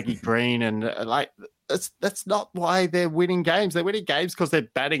baggy green, and that's not why they're winning games. They're winning games because they're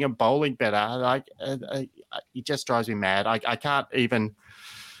batting and bowling better. It just drives me mad. I can't even.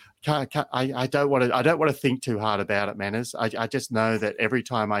 I don't want to think too hard about it, Manners. I just know that every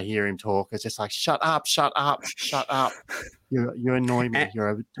time I hear him talk, it's just like, shut up. You annoy me. You're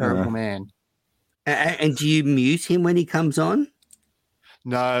a terrible man. And do you mute him when he comes on?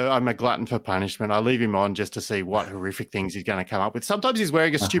 No, I'm a glutton for punishment. I leave him on just to see what horrific things he's going to come up with. Sometimes he's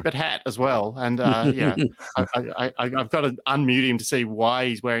wearing a stupid hat as well. And, I've got to unmute him to see why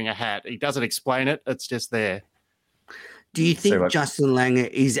he's wearing a hat. He doesn't explain it. It's just there. Do you think Justin Langer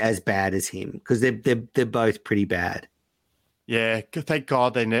is as bad as him? Because they're both pretty bad. Yeah, thank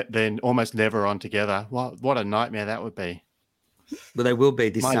God they're almost never on together. What a nightmare that would be. Well, they will be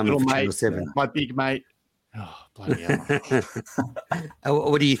this summer for Channel 7. My big mate. Oh, bloody hell.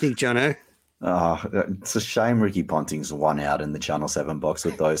 What do you think, Jono? Oh, it's a shame Ricky Ponting's one out in the Channel 7 box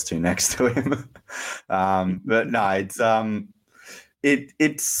with those two next to him. But no,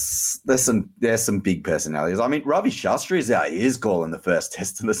 there's some big personalities. I mean, Ravi Shastri is out. He is calling the first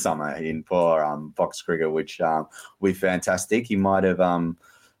test of the summer for Fox Cricket, which will be fantastic. He might have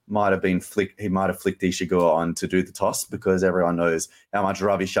flicked Ishiguro on to do the toss because everyone knows how much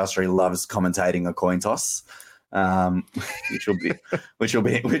Ravi Shastri loves commentating a coin toss, which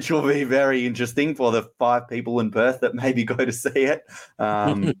will be very interesting for the 5 people in Perth that maybe go to see it.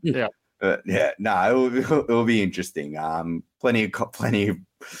 It will be interesting. Plenty of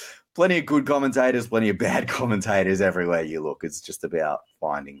good commentators, plenty of bad commentators everywhere you look. It's just about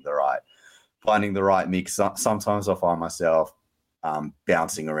finding the right mix. Sometimes I find myself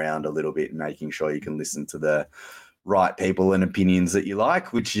bouncing around a little bit and making sure you can listen to the right people and opinions that you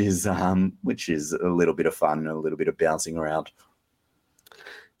like, which is a little bit of fun and a little bit of bouncing around.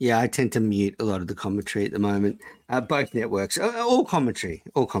 Yeah, I tend to mute a lot of the commentary at the moment. Both networks, all commentary.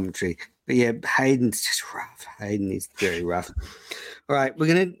 But yeah, Hayden's just rough. Hayden is very rough. All right, we're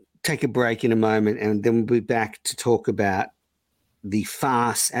going to take a break in a moment, and then we'll be back to talk about the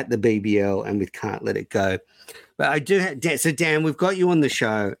farce at the BBL and we Can't Let It Go. But I do so Dan, we've got you on the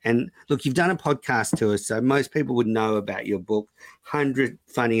show, and look, you've done a podcast to us, so most people would know about your book, 100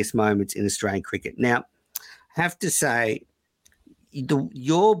 Funniest Moments in Australian Cricket. Now, I have to say,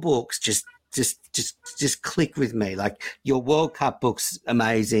 your books just click with me. Like, your World Cup book's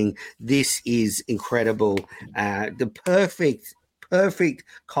amazing. This is incredible. The perfect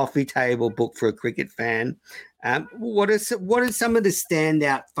coffee table book for a cricket fan. What are some of the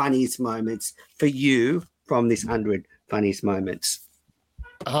standout funniest moments for you from this 100 funniest moments?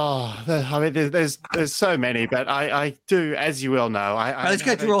 Oh, I mean, there's so many, but I do, as you well know. Let's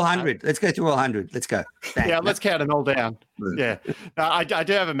go through all 100. Let's go through all 100. Let's go. Bang. Yeah, let's count them all down. Yeah, I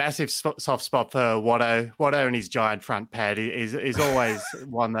do have a massive soft spot for Watto. Watto and his giant front pad is always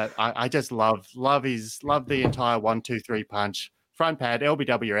one that I just love. Love the entire 1, 2, 3 punch. Front pad,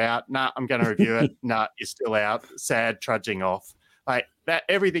 LBW out. Nah, I'm going to review it. Nah, you're still out. Sad, trudging off. Like that,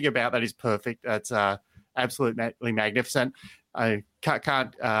 everything about that is perfect. That's absolutely magnificent. I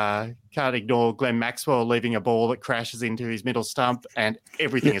can't ignore Glenn Maxwell leaving a ball that crashes into his middle stump and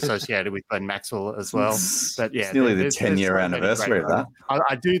everything associated with Glenn Maxwell as well. But yeah, it's nearly the 10-year anniversary of that.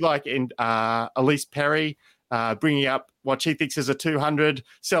 I do like Elise Perry bringing up what she thinks is a 200,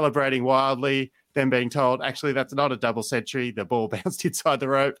 celebrating wildly, then being told, actually, that's not a double century. The ball bounced inside the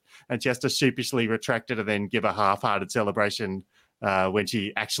rope, and she has to sheepishly retract it and then give a half-hearted celebration when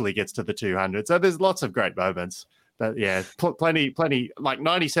she actually gets to the 200. So there's lots of great moments. But yeah, plenty, like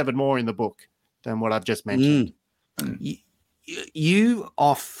 97 more in the book than what I've just mentioned. You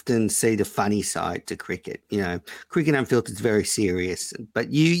often see the funny side to cricket. You know, Cricket Unfiltered is very serious,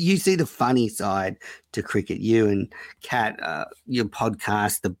 but you see the funny side to cricket. You and Kat, your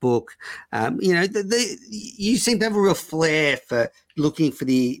podcast, the book. You seem to have a real flair for looking for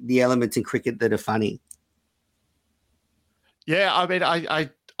the elements in cricket that are funny. Yeah, I mean,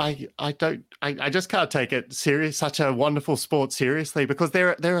 I just can't take it serious. Such a wonderful sport seriously, because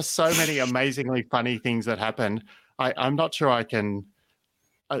there are so many amazingly funny things that happen. I'm not sure I can.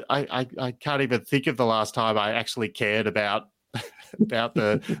 I can't even think of the last time I actually cared about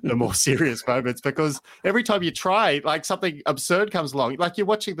the more serious moments, because every time you try, like, something absurd comes along. Like, you're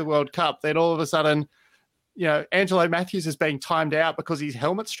watching the World Cup, then all of a sudden, you know, Angelo Matthews is being timed out because his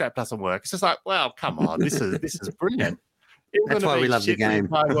helmet strap doesn't work. It's just like, well, come on, this is brilliant. That's why we love the game.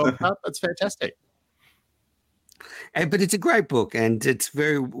 World Cup. That's fantastic. But it's a great book, and it's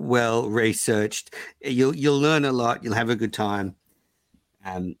very well researched. You'll learn a lot. You'll have a good time.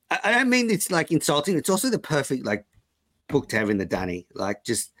 I don't mean it's like insulting. It's also the perfect book to have in the dunny. Like,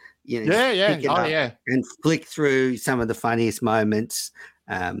 just pick it up and flick through some of the funniest moments.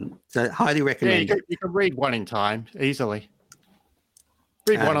 So highly recommend. Yeah, you can read one in time easily.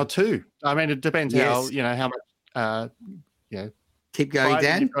 Read one or two. I mean, it depends how much. Keep going,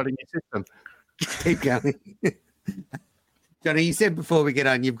 Dan. You've got in your system. Keep going. Johnny, you said before we get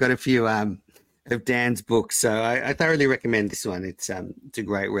on, you've got a few of Dan's books, so I thoroughly recommend this one. It's a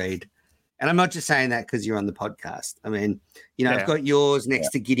great read, and I'm not just saying that because you're on the podcast. I mean, I've got yours next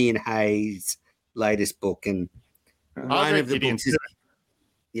to Gideon Hayes' latest book, and one of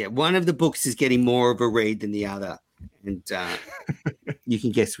the books is getting more of a read than the other, and you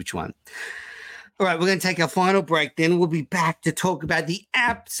can guess which one. All right, we're going to take our final break. Then we'll be back to talk about the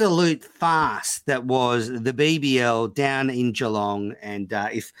absolute farce that was the BBL down in Geelong. And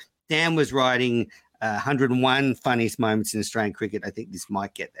if Dan was writing 101 funniest moments in Australian cricket, I think this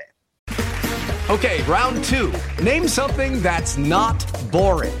might get there. Okay, round 2. Name something that's not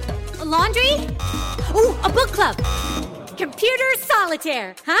boring. A laundry? Ooh, a book club. Computer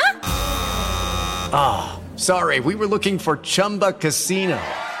solitaire, huh? Ah, sorry, we were looking for Chumba Casino.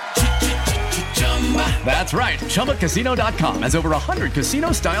 That's right. ChumbaCasino.com has over 100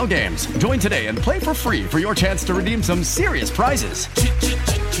 casino-style games. Join today and play for free for your chance to redeem some serious prizes.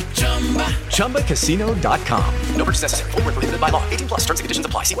 ChumbaCasino.com. No purchase necessary. Void where prohibited by law. 18+. Terms and conditions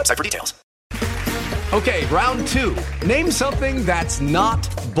apply. See website for details. Okay, round 2. Name something that's not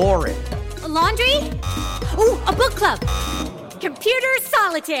boring. A laundry? Ooh, a book club. Computer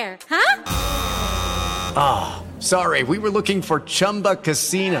solitaire, huh? Ah, sorry. We were looking for Chumba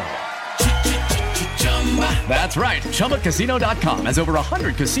Casino. That's right. ChumbaCasino.com has over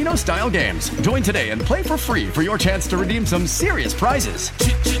 100 casino-style games. Join today and play for free for your chance to redeem some serious prizes.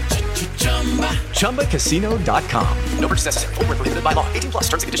 ChumbaCasino.com. No purchase necessary. Void where prohibited by law. 18+.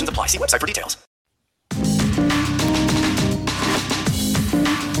 Terms and conditions apply. See website for details.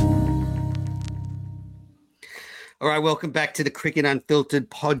 All right, welcome back to the Cricket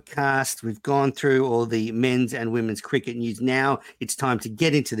Unfiltered podcast. We've gone through all the men's and women's cricket news. Now it's time to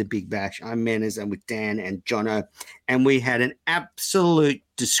get into the Big Bash. I'm Manners, I'm with Dan and Jono, and we had an absolute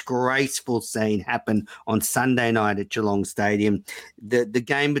disgraceful scene happen on Sunday night at Geelong Stadium. The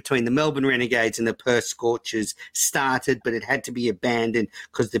game between the Melbourne Renegades and the Perth Scorchers started, but it had to be abandoned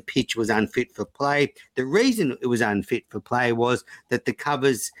because the pitch was unfit for play. The reason it was unfit for play was that the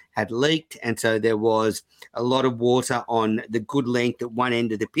covers had leaked, and so there was a lot of water on the good length at one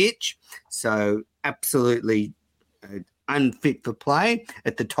end of the pitch. So absolutely unfit for play.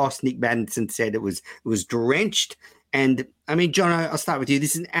 At the toss, Nick Maddinson said it was drenched. And, I mean, John, I'll start with you.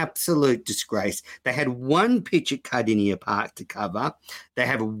 This is an absolute disgrace. They had one pitch at Cardinia Park to cover. They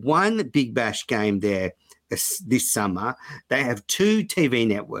have one Big Bash game there this summer. They have 2 TV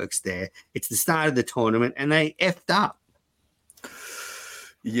networks there. It's the start of the tournament, and they effed up.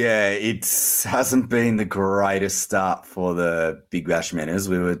 Yeah, it hasn't been the greatest start for the Big Bash Menners.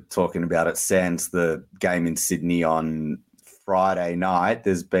 We were talking about it sans the game in Sydney on Friday night.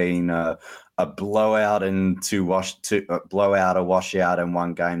 There's been a blowout and a washout, and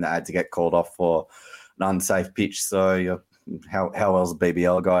one game that had to get called off for an unsafe pitch. So how else is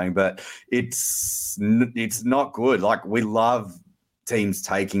BBL going? But it's not good. Like, we love teams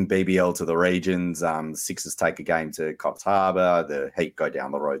taking BBL to the regions. The Sixers take a game to Coffs Harbour. The Heat go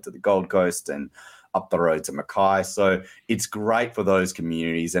down the road to the Gold Coast and up the road to Mackay. So it's great for those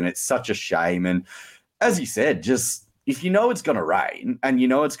communities, and it's such a shame. And as you said, just if you know it's going to rain, and you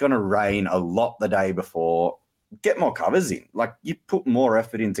know it's going to rain a lot the day before, get more covers in. Like, you put more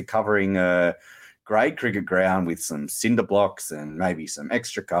effort into covering a grade cricket ground with some cinder blocks and maybe some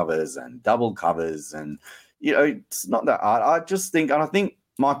extra covers and double covers. And, you know, it's not that hard. I just think, and I think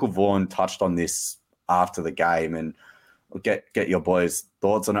Michael Vaughan touched on this after the game, and I'll get your boys'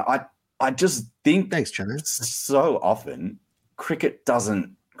 thoughts on it. I just think, thanks, Channers, so often cricket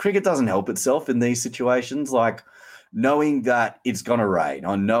doesn't help itself in these situations. Like, knowing that it's going to rain,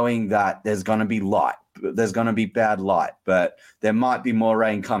 or knowing that there's going to be light, there's going to be bad light, but there might be more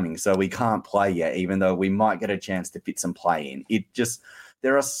rain coming, so we can't play yet, even though we might get a chance to fit some play in.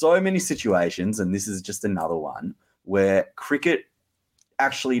 There are so many situations, and this is just another one, where cricket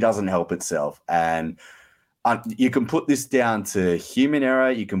actually doesn't help itself. And you can put this down to human error.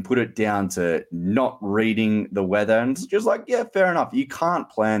 You can put it down to not reading the weather. And it's just like, yeah, fair enough. You can't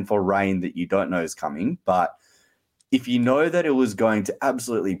plan for rain that you don't know is coming. But if you know that it was going to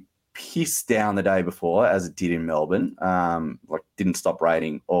absolutely piss down the day before, as it did in Melbourne, didn't stop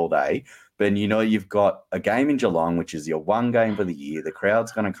raining all day, but you know you've got a game in Geelong, which is your one game for the year. The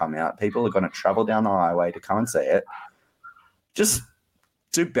crowd's going to come out. People are going to travel down the highway to come and see it. Just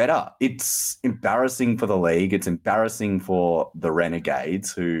do better. It's embarrassing for the league. It's embarrassing for the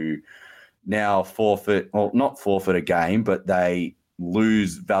Renegades, who now not forfeit a game, but they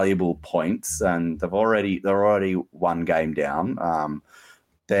lose valuable points, and they're already one game down.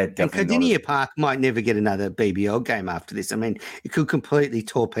 And Cardinia Park might never get another BBL game after this. I mean, it could completely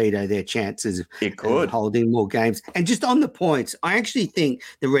torpedo their chances of holding more games. And just on the points, I actually think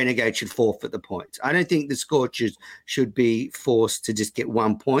the Renegades should forfeit the points. I don't think the Scorchers should be forced to just get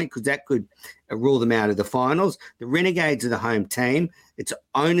 1 point, because that could rule them out of the finals. The Renegades are the home team. Its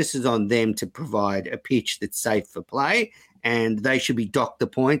onus is on them to provide a pitch that's safe for play, and they should be docked the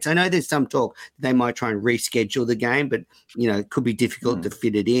points. I know there's some talk they might try and reschedule the game, but, you know, it could be difficult to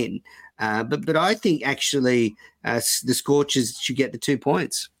fit it in. But I think actually the Scorchers should get the 2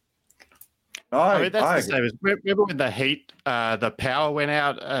 points. I mean, that's the same as, remember when the Heat, the power went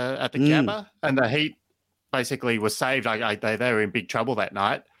out at the Gabba, and the Heat basically was saved. They were in big trouble that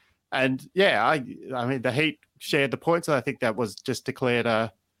night. And yeah, I mean, the Heat shared the points. I think that was just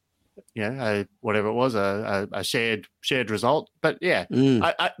declared whatever it was, a shared result. But yeah,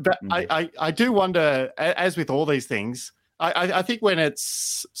 I do wonder, as with all these things, I think when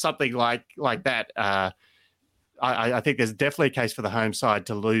it's something like that, I think there's definitely a case for the home side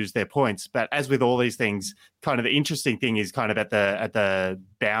to lose their points. But as with all these things, kind of the interesting thing is kind of at the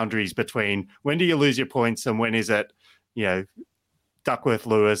boundaries between when do you lose your points and when is it, you know, Duckworth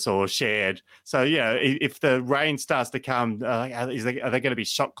Lewis or shared. So, yeah, if the rain starts to come, are there going to be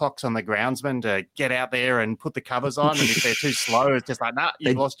shot clocks on the groundsmen to get out there and put the covers on? And if they're too slow, it's just like, nah,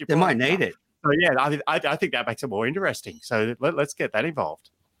 you've lost your point. They might need it. So, yeah, I think that makes it more interesting. So let's get that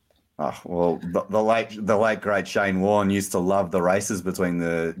involved. Oh, well, the late great Shane Warne used to love the races between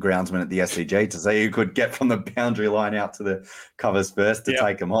the groundsmen at the SCG to see who could get from the boundary line out to the covers first to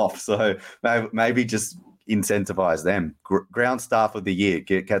take them off. So maybe just incentivize them. Ground staff of the year,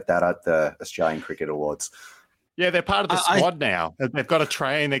 get that at the Australian Cricket Awards. Yeah, they're part of the squad now. They've got to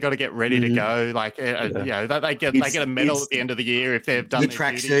train. They've got to get ready to go. Like, they get a medal at the end of the year if they've done the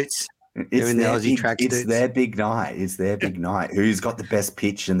tracksuits. It's their big night. It's their big night. Who's got the best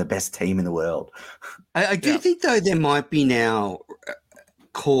pitch and the best team in the world? I do think, though, there might be now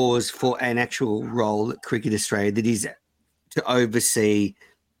cause for an actual role at Cricket Australia that is to oversee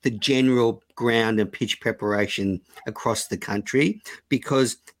the general ground and pitch preparation across the country,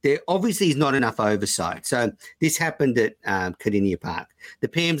 because there obviously is not enough oversight. So this happened at Kardinia Park. The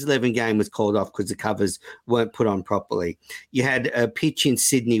PM's 11 game was called off because the covers weren't put on properly. You had a pitch in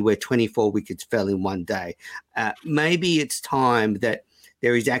Sydney where 24 wickets fell in one day. Maybe it's time that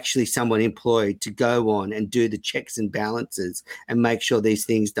there is actually someone employed to go on and do the checks and balances and make sure these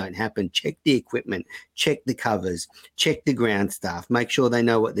things don't happen. Check the equipment, check the covers, check the ground staff, make sure they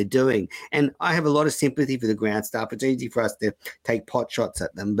know what they're doing. And I have a lot of sympathy for the ground staff. It's easy for us to take pot shots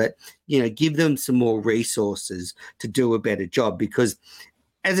at them, but, give them some more resources to do a better job. Because,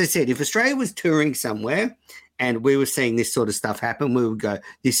 as I said, if Australia was touring somewhere and we were seeing this sort of stuff happen, we would go,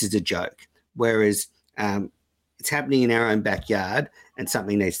 this is a joke. Whereas it's happening in our own backyard and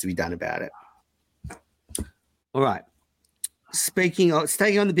something needs to be done about it. All right. Staying on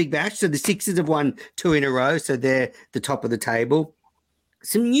the Big Bash, so the Sixers have won 2 in a row, so they're the top of the table.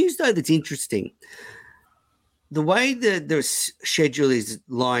 Some news, though, that's interesting. The way the schedule is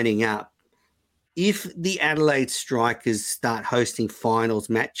lining up, if the Adelaide Strikers start hosting finals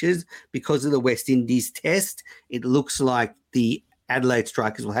matches because of the West Indies test, it looks like the Adelaide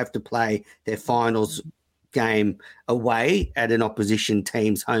Strikers will have to play their finals game away at an opposition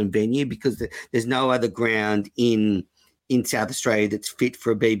team's home venue, because there's no other ground in South Australia that's fit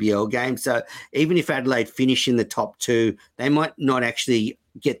for a BBL game. So even if Adelaide finish in the top 2, they might not actually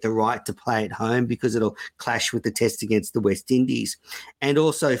get the right to play at home because it'll clash with the test against the West Indies. And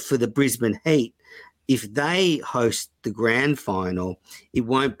also for the Brisbane Heat, if they host the grand final, it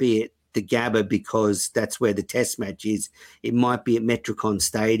won't be at the Gabba because that's where the test match is. It might be at Metricon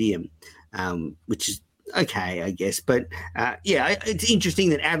Stadium, which is okay, I guess. But, it's interesting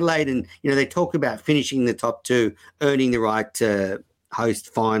that Adelaide and, they talk about finishing the top 2, earning the right to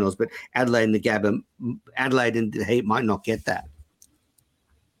host finals, but Adelaide and the Gabba, Adelaide and the Heat might not get that.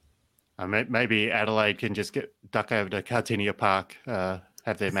 Maybe Adelaide can just duck over to Kardinia Park,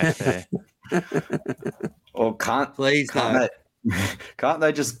 have their match there. Or can't they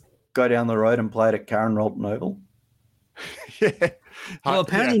just go down the road and play it at Karen Rolton Oval? Yeah. Well,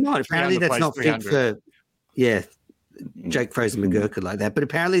 apparently not. Apparently that's not fit for... Yeah, Jake Fraser-McGurk could like that, but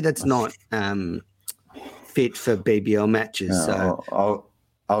apparently that's not fit for BBL matches. No, so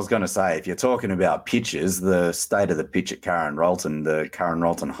I was going to say, if you're talking about pitches, the state of the pitch at Karen Rolton, the Karen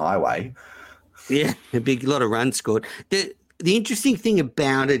Rolton Highway. Yeah, a lot of runs scored. The interesting thing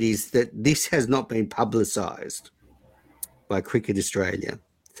about it is that this has not been publicised by Cricket Australia.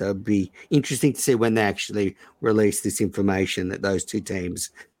 So it'd be interesting to see when they actually release this information that those two teams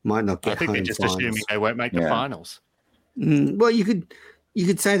might not get home finals. I think they're just assuming they won't make the finals. Well, you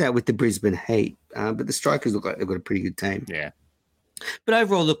could say that with the Brisbane Heat, but the Strikers look like they've got a pretty good team. Yeah. But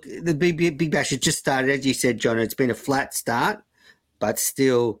overall, look, the Big Bash has just started. As you said, John, it's been a flat start, but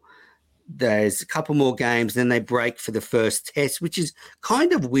still there's a couple more games, then they break for the first test, which is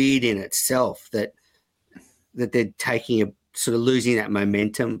kind of weird in itself that they're taking sort of losing that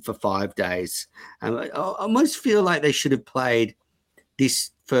momentum for 5 days. I almost feel like they should have played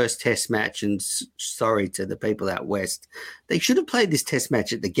this first test match, and sorry to the people out west, they should have played this test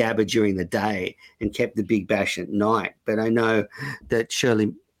match at the Gabba during the day and kept the Big Bash at night. But I know that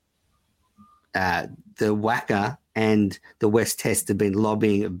surely the WACA and the West Test have been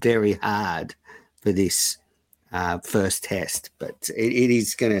lobbying very hard for this first test, but it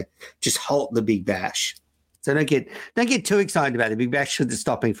is going to just halt the Big Bash. So don't get too excited about the Big Bash. Should be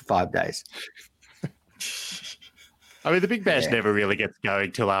stopping for 5 days. I mean, the Big Bash never really gets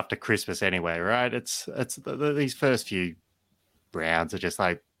going till after Christmas anyway, right? It's these first few rounds are just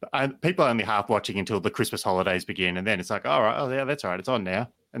like people are only half watching until the Christmas holidays begin, and then it's like, all right, oh yeah, that's all right, it's on now,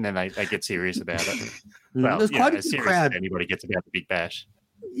 and then they get serious about it. Well, There's quite a as serious crowd. as anybody gets about the Big Bash.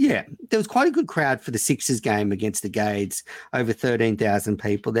 Yeah, there was quite a good crowd for the Sixers game against the Gades, over 13,000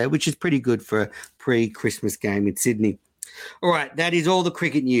 people there, which is pretty good for a pre-Christmas game in Sydney. All right, that is all the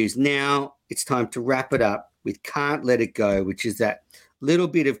cricket news. Now it's time to wrap it up with Can't Let It Go, which is that little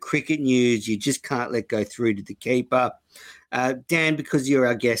bit of cricket news you just can't let go through to the keeper. Dan, because you're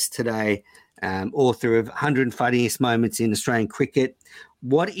our guest today, author of 100 Funniest Moments in Australian Cricket,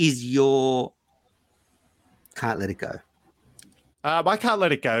 what is your Can't Let It Go? I can't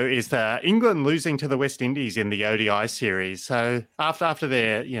let it go is England losing to the West Indies in the ODI series. So after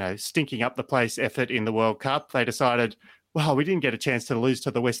their, stinking up the place effort in the World Cup, they decided, well, we didn't get a chance to lose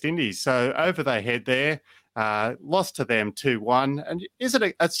to the West Indies. So over they head there, lost to them 2-1. And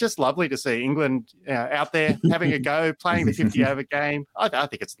it's just lovely to see England out there having a go, playing the 50-over game. I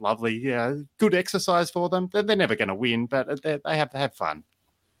think it's lovely. Good exercise for them. They're never going to win, but they have to have fun.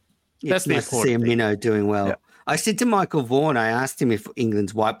 That's nice to see a minnow doing well. Yeah. I said to Michael Vaughan, I asked him if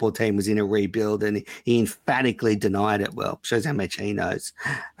England's white ball team was in a rebuild, and he emphatically denied it. Well, shows how much he knows.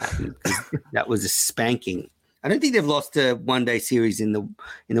 That was a spanking. I don't think they've lost a one-day series in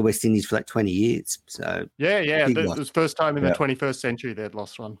the West Indies for like 20 years. So yeah, it was the first time in the 21st century they'd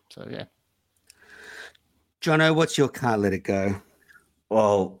lost one. So yeah. Jono, what's your can't let it go?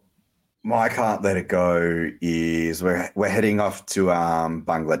 Well, my can't let it go is we're heading off to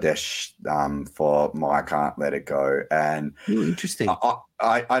Bangladesh for my can't let it go, and interesting.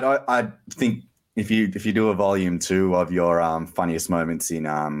 I think if you do a volume 2 of your funniest moments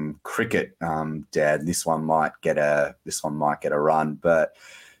in cricket, Dad, this one might get a run, but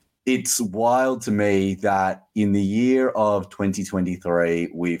it's wild to me that in the year of 2023,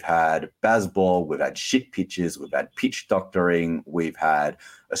 we've had Bazball, we've had shit pitches, we've had pitch doctoring, we've had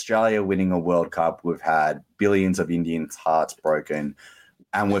Australia winning a World Cup, we've had billions of Indians' hearts broken,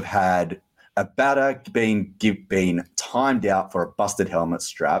 and we've had a batter being timed out for a busted helmet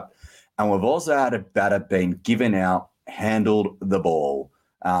strap, and we've also had a batter being given out, handled the ball,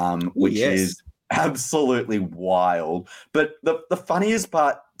 which is absolutely wild. But the funniest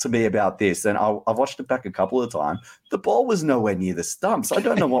part to me about this, and I've watched it back a couple of times, the ball was nowhere near the stumps. I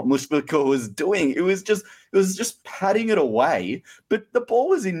don't know what Mushfiqur was doing. It was just patting it away, but the ball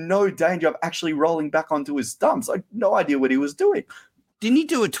was in no danger of actually rolling back onto his stumps. I had no idea what he was doing. Didn't he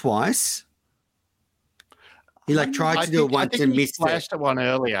do it twice? He tried to do it once and missed it. He flashed at one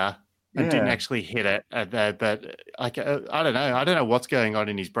earlier and didn't actually hit it. But I don't know. I don't know what's going on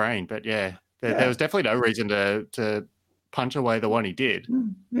in his brain, but there was definitely no reason to punch away the one he did.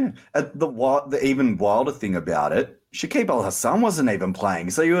 Yeah. The even wilder thing about it, Shakib Al Hassan wasn't even playing.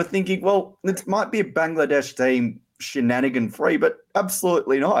 So you were thinking, well, it might be a Bangladesh team shenanigan free, but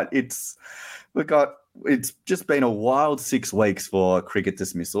absolutely not. It's just been a wild 6 weeks for cricket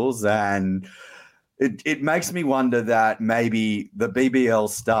dismissals, and it makes me wonder that maybe the BBL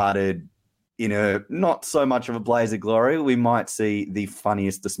started in a not so much of a blaze of glory. We might see the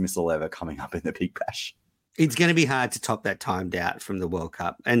funniest dismissal ever coming up in the Big Bash. It's going to be hard to top that timed out from the World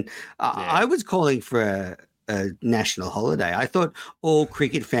Cup. And I was calling for a national holiday. I thought all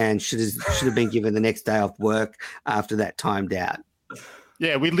cricket fans should have been given the next day off work after that timed out.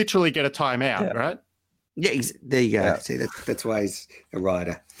 Yeah, we literally get a timeout, right? Yeah, there you go. Yeah. See, that's why he's a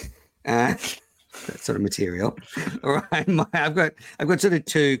writer. That sort of material. All right, I've got sort of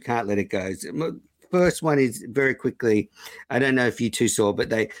 2 can't let it go. First one is very quickly. I don't know if you two saw, but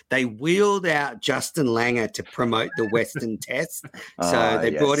they wheeled out Justin Langer to promote the Western Test. So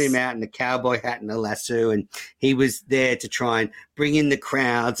they brought him out in a cowboy hat and a lasso, and he was there to try and bring in the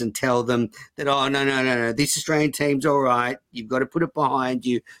crowds and tell them that, oh, no, this Australian team's all right. You've got to put it behind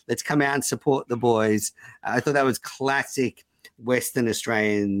you. Let's come out and support the boys. I thought that was classic Western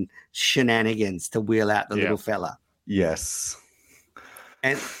Australian shenanigans to wheel out the little fella. Yes.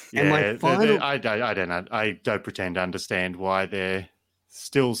 And my final... I don't pretend to understand why they're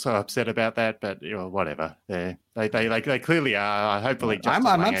still so upset about that, but whatever. They clearly are. Hopefully, I'm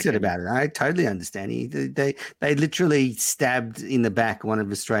upset about it. I totally understand. They literally stabbed in the back one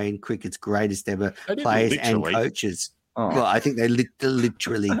of Australian cricket's greatest ever players and coaches. Oh. Well, I think they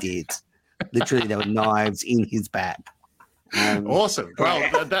literally did. Literally, there were knives in his back. Awesome.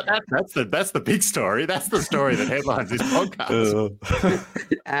 Well, that's the big story. That's the story that headlines this podcast.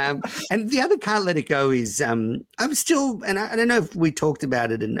 And the other can't let it go is I'm still, and I don't know if we talked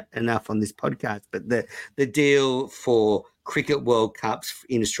about it enough on this podcast, but the deal for Cricket World Cups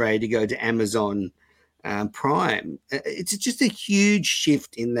in Australia to go to Amazon Prime, it's just a huge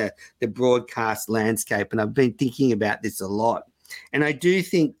shift in the broadcast landscape, and I've been thinking about this a lot. And I do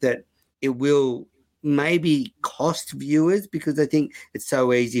think that it will maybe cost viewers, because I think it's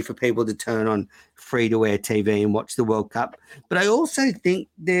so easy for people to turn on free-to-air TV and watch the World Cup. But I also think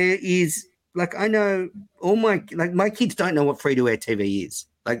there is, I know my kids don't know what free-to-air TV is.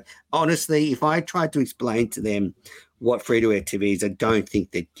 Honestly, if I tried to explain to them what free-to-air TV is, I don't think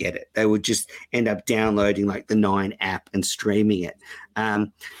they'd get it. They would just end up downloading the 9 app and streaming it.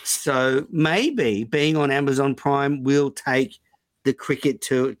 So maybe being on Amazon Prime will take the cricket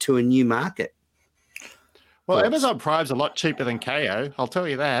to a new market. Well, Amazon Prime's a lot cheaper than KO. I'll tell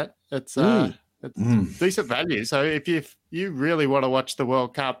you that. It's It's decent value. So if you really want to watch the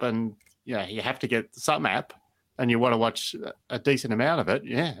World Cup and you have to get some app and you want to watch a decent amount of it,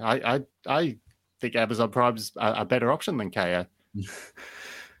 I think Amazon Prime's a better option than Kayo.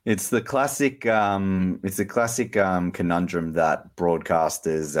 It's the classic conundrum that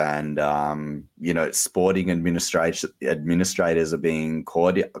broadcasters and sporting administrators are being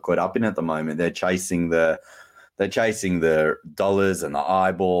caught up in at the moment. They're chasing the dollars and the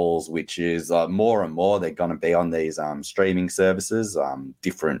eyeballs, which is more and more they're going to be on these streaming services.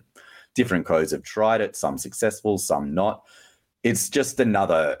 Different codes have tried it, some successful, some not. It's just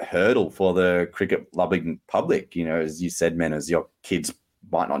another hurdle for the cricket loving public. As you said, men, as your kids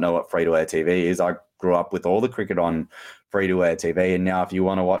might not know what free-to-air TV is. I grew up with all the cricket on free-to-air TV, and now if you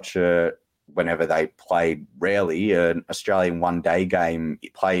want to watch whenever they played, rarely, an Australian one-day game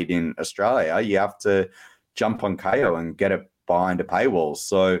played in Australia, you have to jump on Kayo and get it behind a paywall.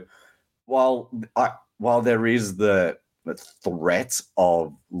 So while there is the threat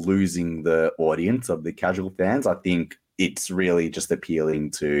of losing the audience of the casual fans, I think it's really just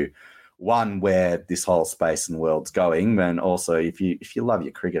appealing to one, where this whole space and world's going, and also if you love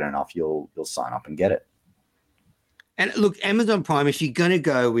your cricket enough, you'll sign up and get it. And look, Amazon Prime, if you're going to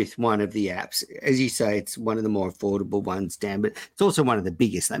go with one of the apps, as you say, it's one of the more affordable ones, Dan, but it's also one of the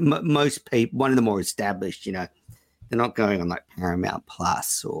biggest. Like most people, one of the more established. They're not going on like Paramount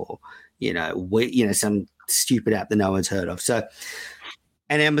Plus or some stupid app that no one's heard of. So.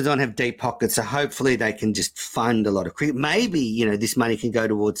 And Amazon have deep pockets, so hopefully they can just fund a lot of cricket. Maybe, this money can go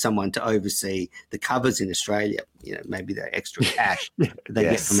towards someone to oversee the covers in Australia. Maybe the extra cash they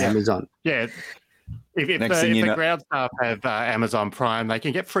get from Amazon. Yeah. If the ground staff have Amazon Prime, they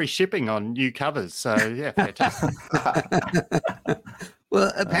can get free shipping on new covers. So, yeah, fantastic.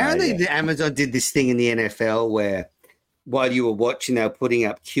 Well, apparently the Amazon did this thing in the NFL where while you were watching, they were putting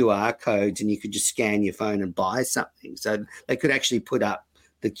up QR codes and you could just scan your phone and buy something. So they could actually put up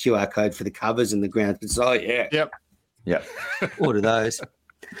the QR code for the covers and the grounds. Yep. Order those.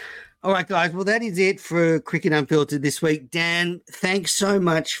 All right, guys. Well, that is it for Cricket Unfiltered this week. Dan, thanks so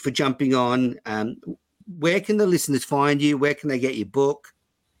much for jumping on. Where can the listeners find you? Where can they get your book?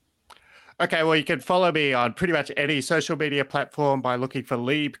 Okay, well, you can follow me on pretty much any social media platform by looking for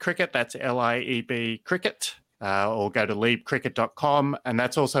Lieb Cricket. That's LIEB Cricket. Or go to liebcricket.com, and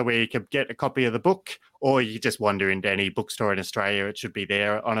that's also where you can get a copy of the book, or you just wander into any bookstore in Australia. It should be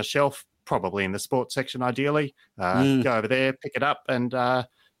there on a shelf, probably in the sports section, ideally. Go over there, pick it up, and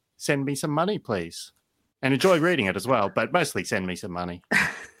send me some money, please. And enjoy reading it as well, but mostly send me some money.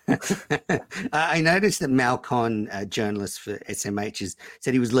 I noticed that Malcon, a journalist for SMH,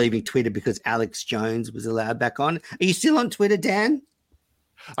 said he was leaving Twitter because Alex Jones was allowed back on. Are you still on Twitter, Dan?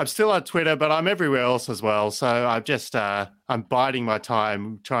 I'm still on Twitter, but I'm everywhere else as well. So I'm just I'm biding my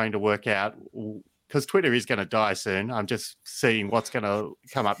time trying to work out, because Twitter is going to die soon. I'm just seeing what's going to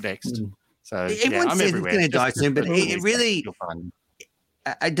come up next. So everyone says it's going to die soon, but it really,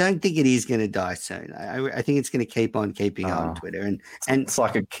 I don't think it is going to die soon. I think it's going to keep on keeping on Twitter, and it's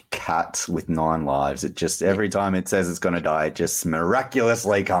like a cat with 9 lives. It just every time it says it's going to die, it just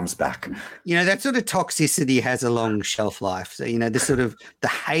miraculously comes back. That sort of toxicity has a long shelf life. So the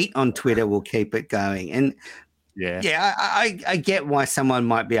hate on Twitter will keep it going. And I get why someone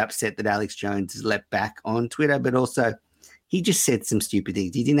might be upset that Alex Jones is let back on Twitter, but also he just said some stupid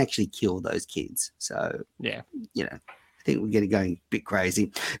things. He didn't actually kill those kids. So I think we're going to go a bit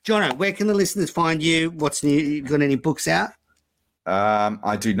crazy. Jono, where can the listeners find you? What's new? You got any books out?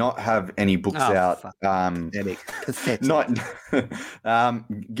 I do not have any books out. Pathetic.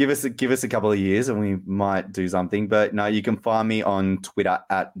 Give us a couple of years and we might do something. But no, you can find me on Twitter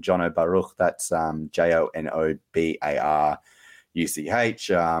at Jono Baruch. That's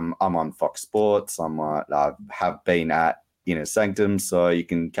JONOBARUCH. I'm on Fox Sports. I have been at Inner Sanctum, so you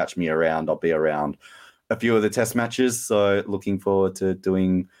can catch me around. I'll be around a few of the test matches, so looking forward to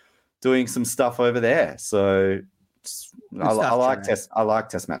doing some stuff over there. So I like test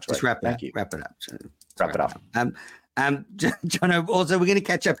match. Just wrap it up. Wrap it up. John, also we're going to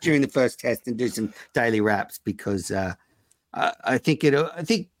catch up during the first test and do some daily wraps because I think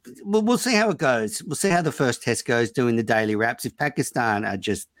we'll see how it goes. We'll see how the first test goes doing the daily wraps. If Pakistan are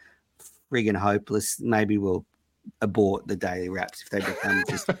just friggin' hopeless, maybe we'll abort the daily wraps if they become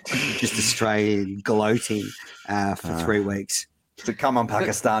just Australian gloating for 3 weeks. So come on,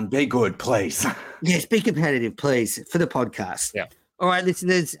 Pakistan, be good, please. Yes, be competitive, please, for the podcast. Yeah. All right,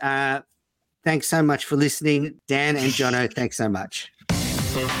 listeners, thanks so much for listening. Dan and Jono, thanks so much.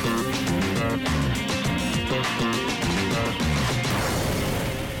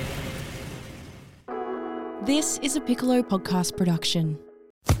 This is a Piccolo podcast production.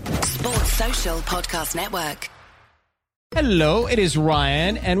 Sports Social Podcast Network. Hello, it is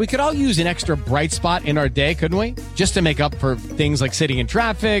Ryan, and we could all use an extra bright spot in our day, couldn't we? Just to make up for things like sitting in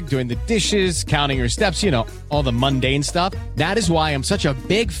traffic, doing the dishes, counting your steps, you know, all the mundane stuff. That is why I'm such a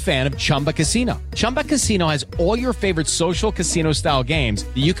big fan of Chumba Casino. Chumba Casino has all your favorite social casino-style games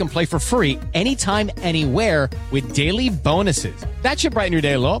that you can play for free anytime, anywhere with daily bonuses. That should brighten your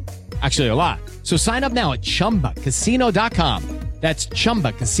day a little. Actually, a lot. So sign up now at ChumbaCasino.com. That's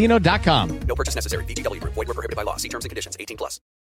ChumbaCasino.com. No purchase necessary. VGW Group. Void where prohibited by law. See terms and conditions. 18+.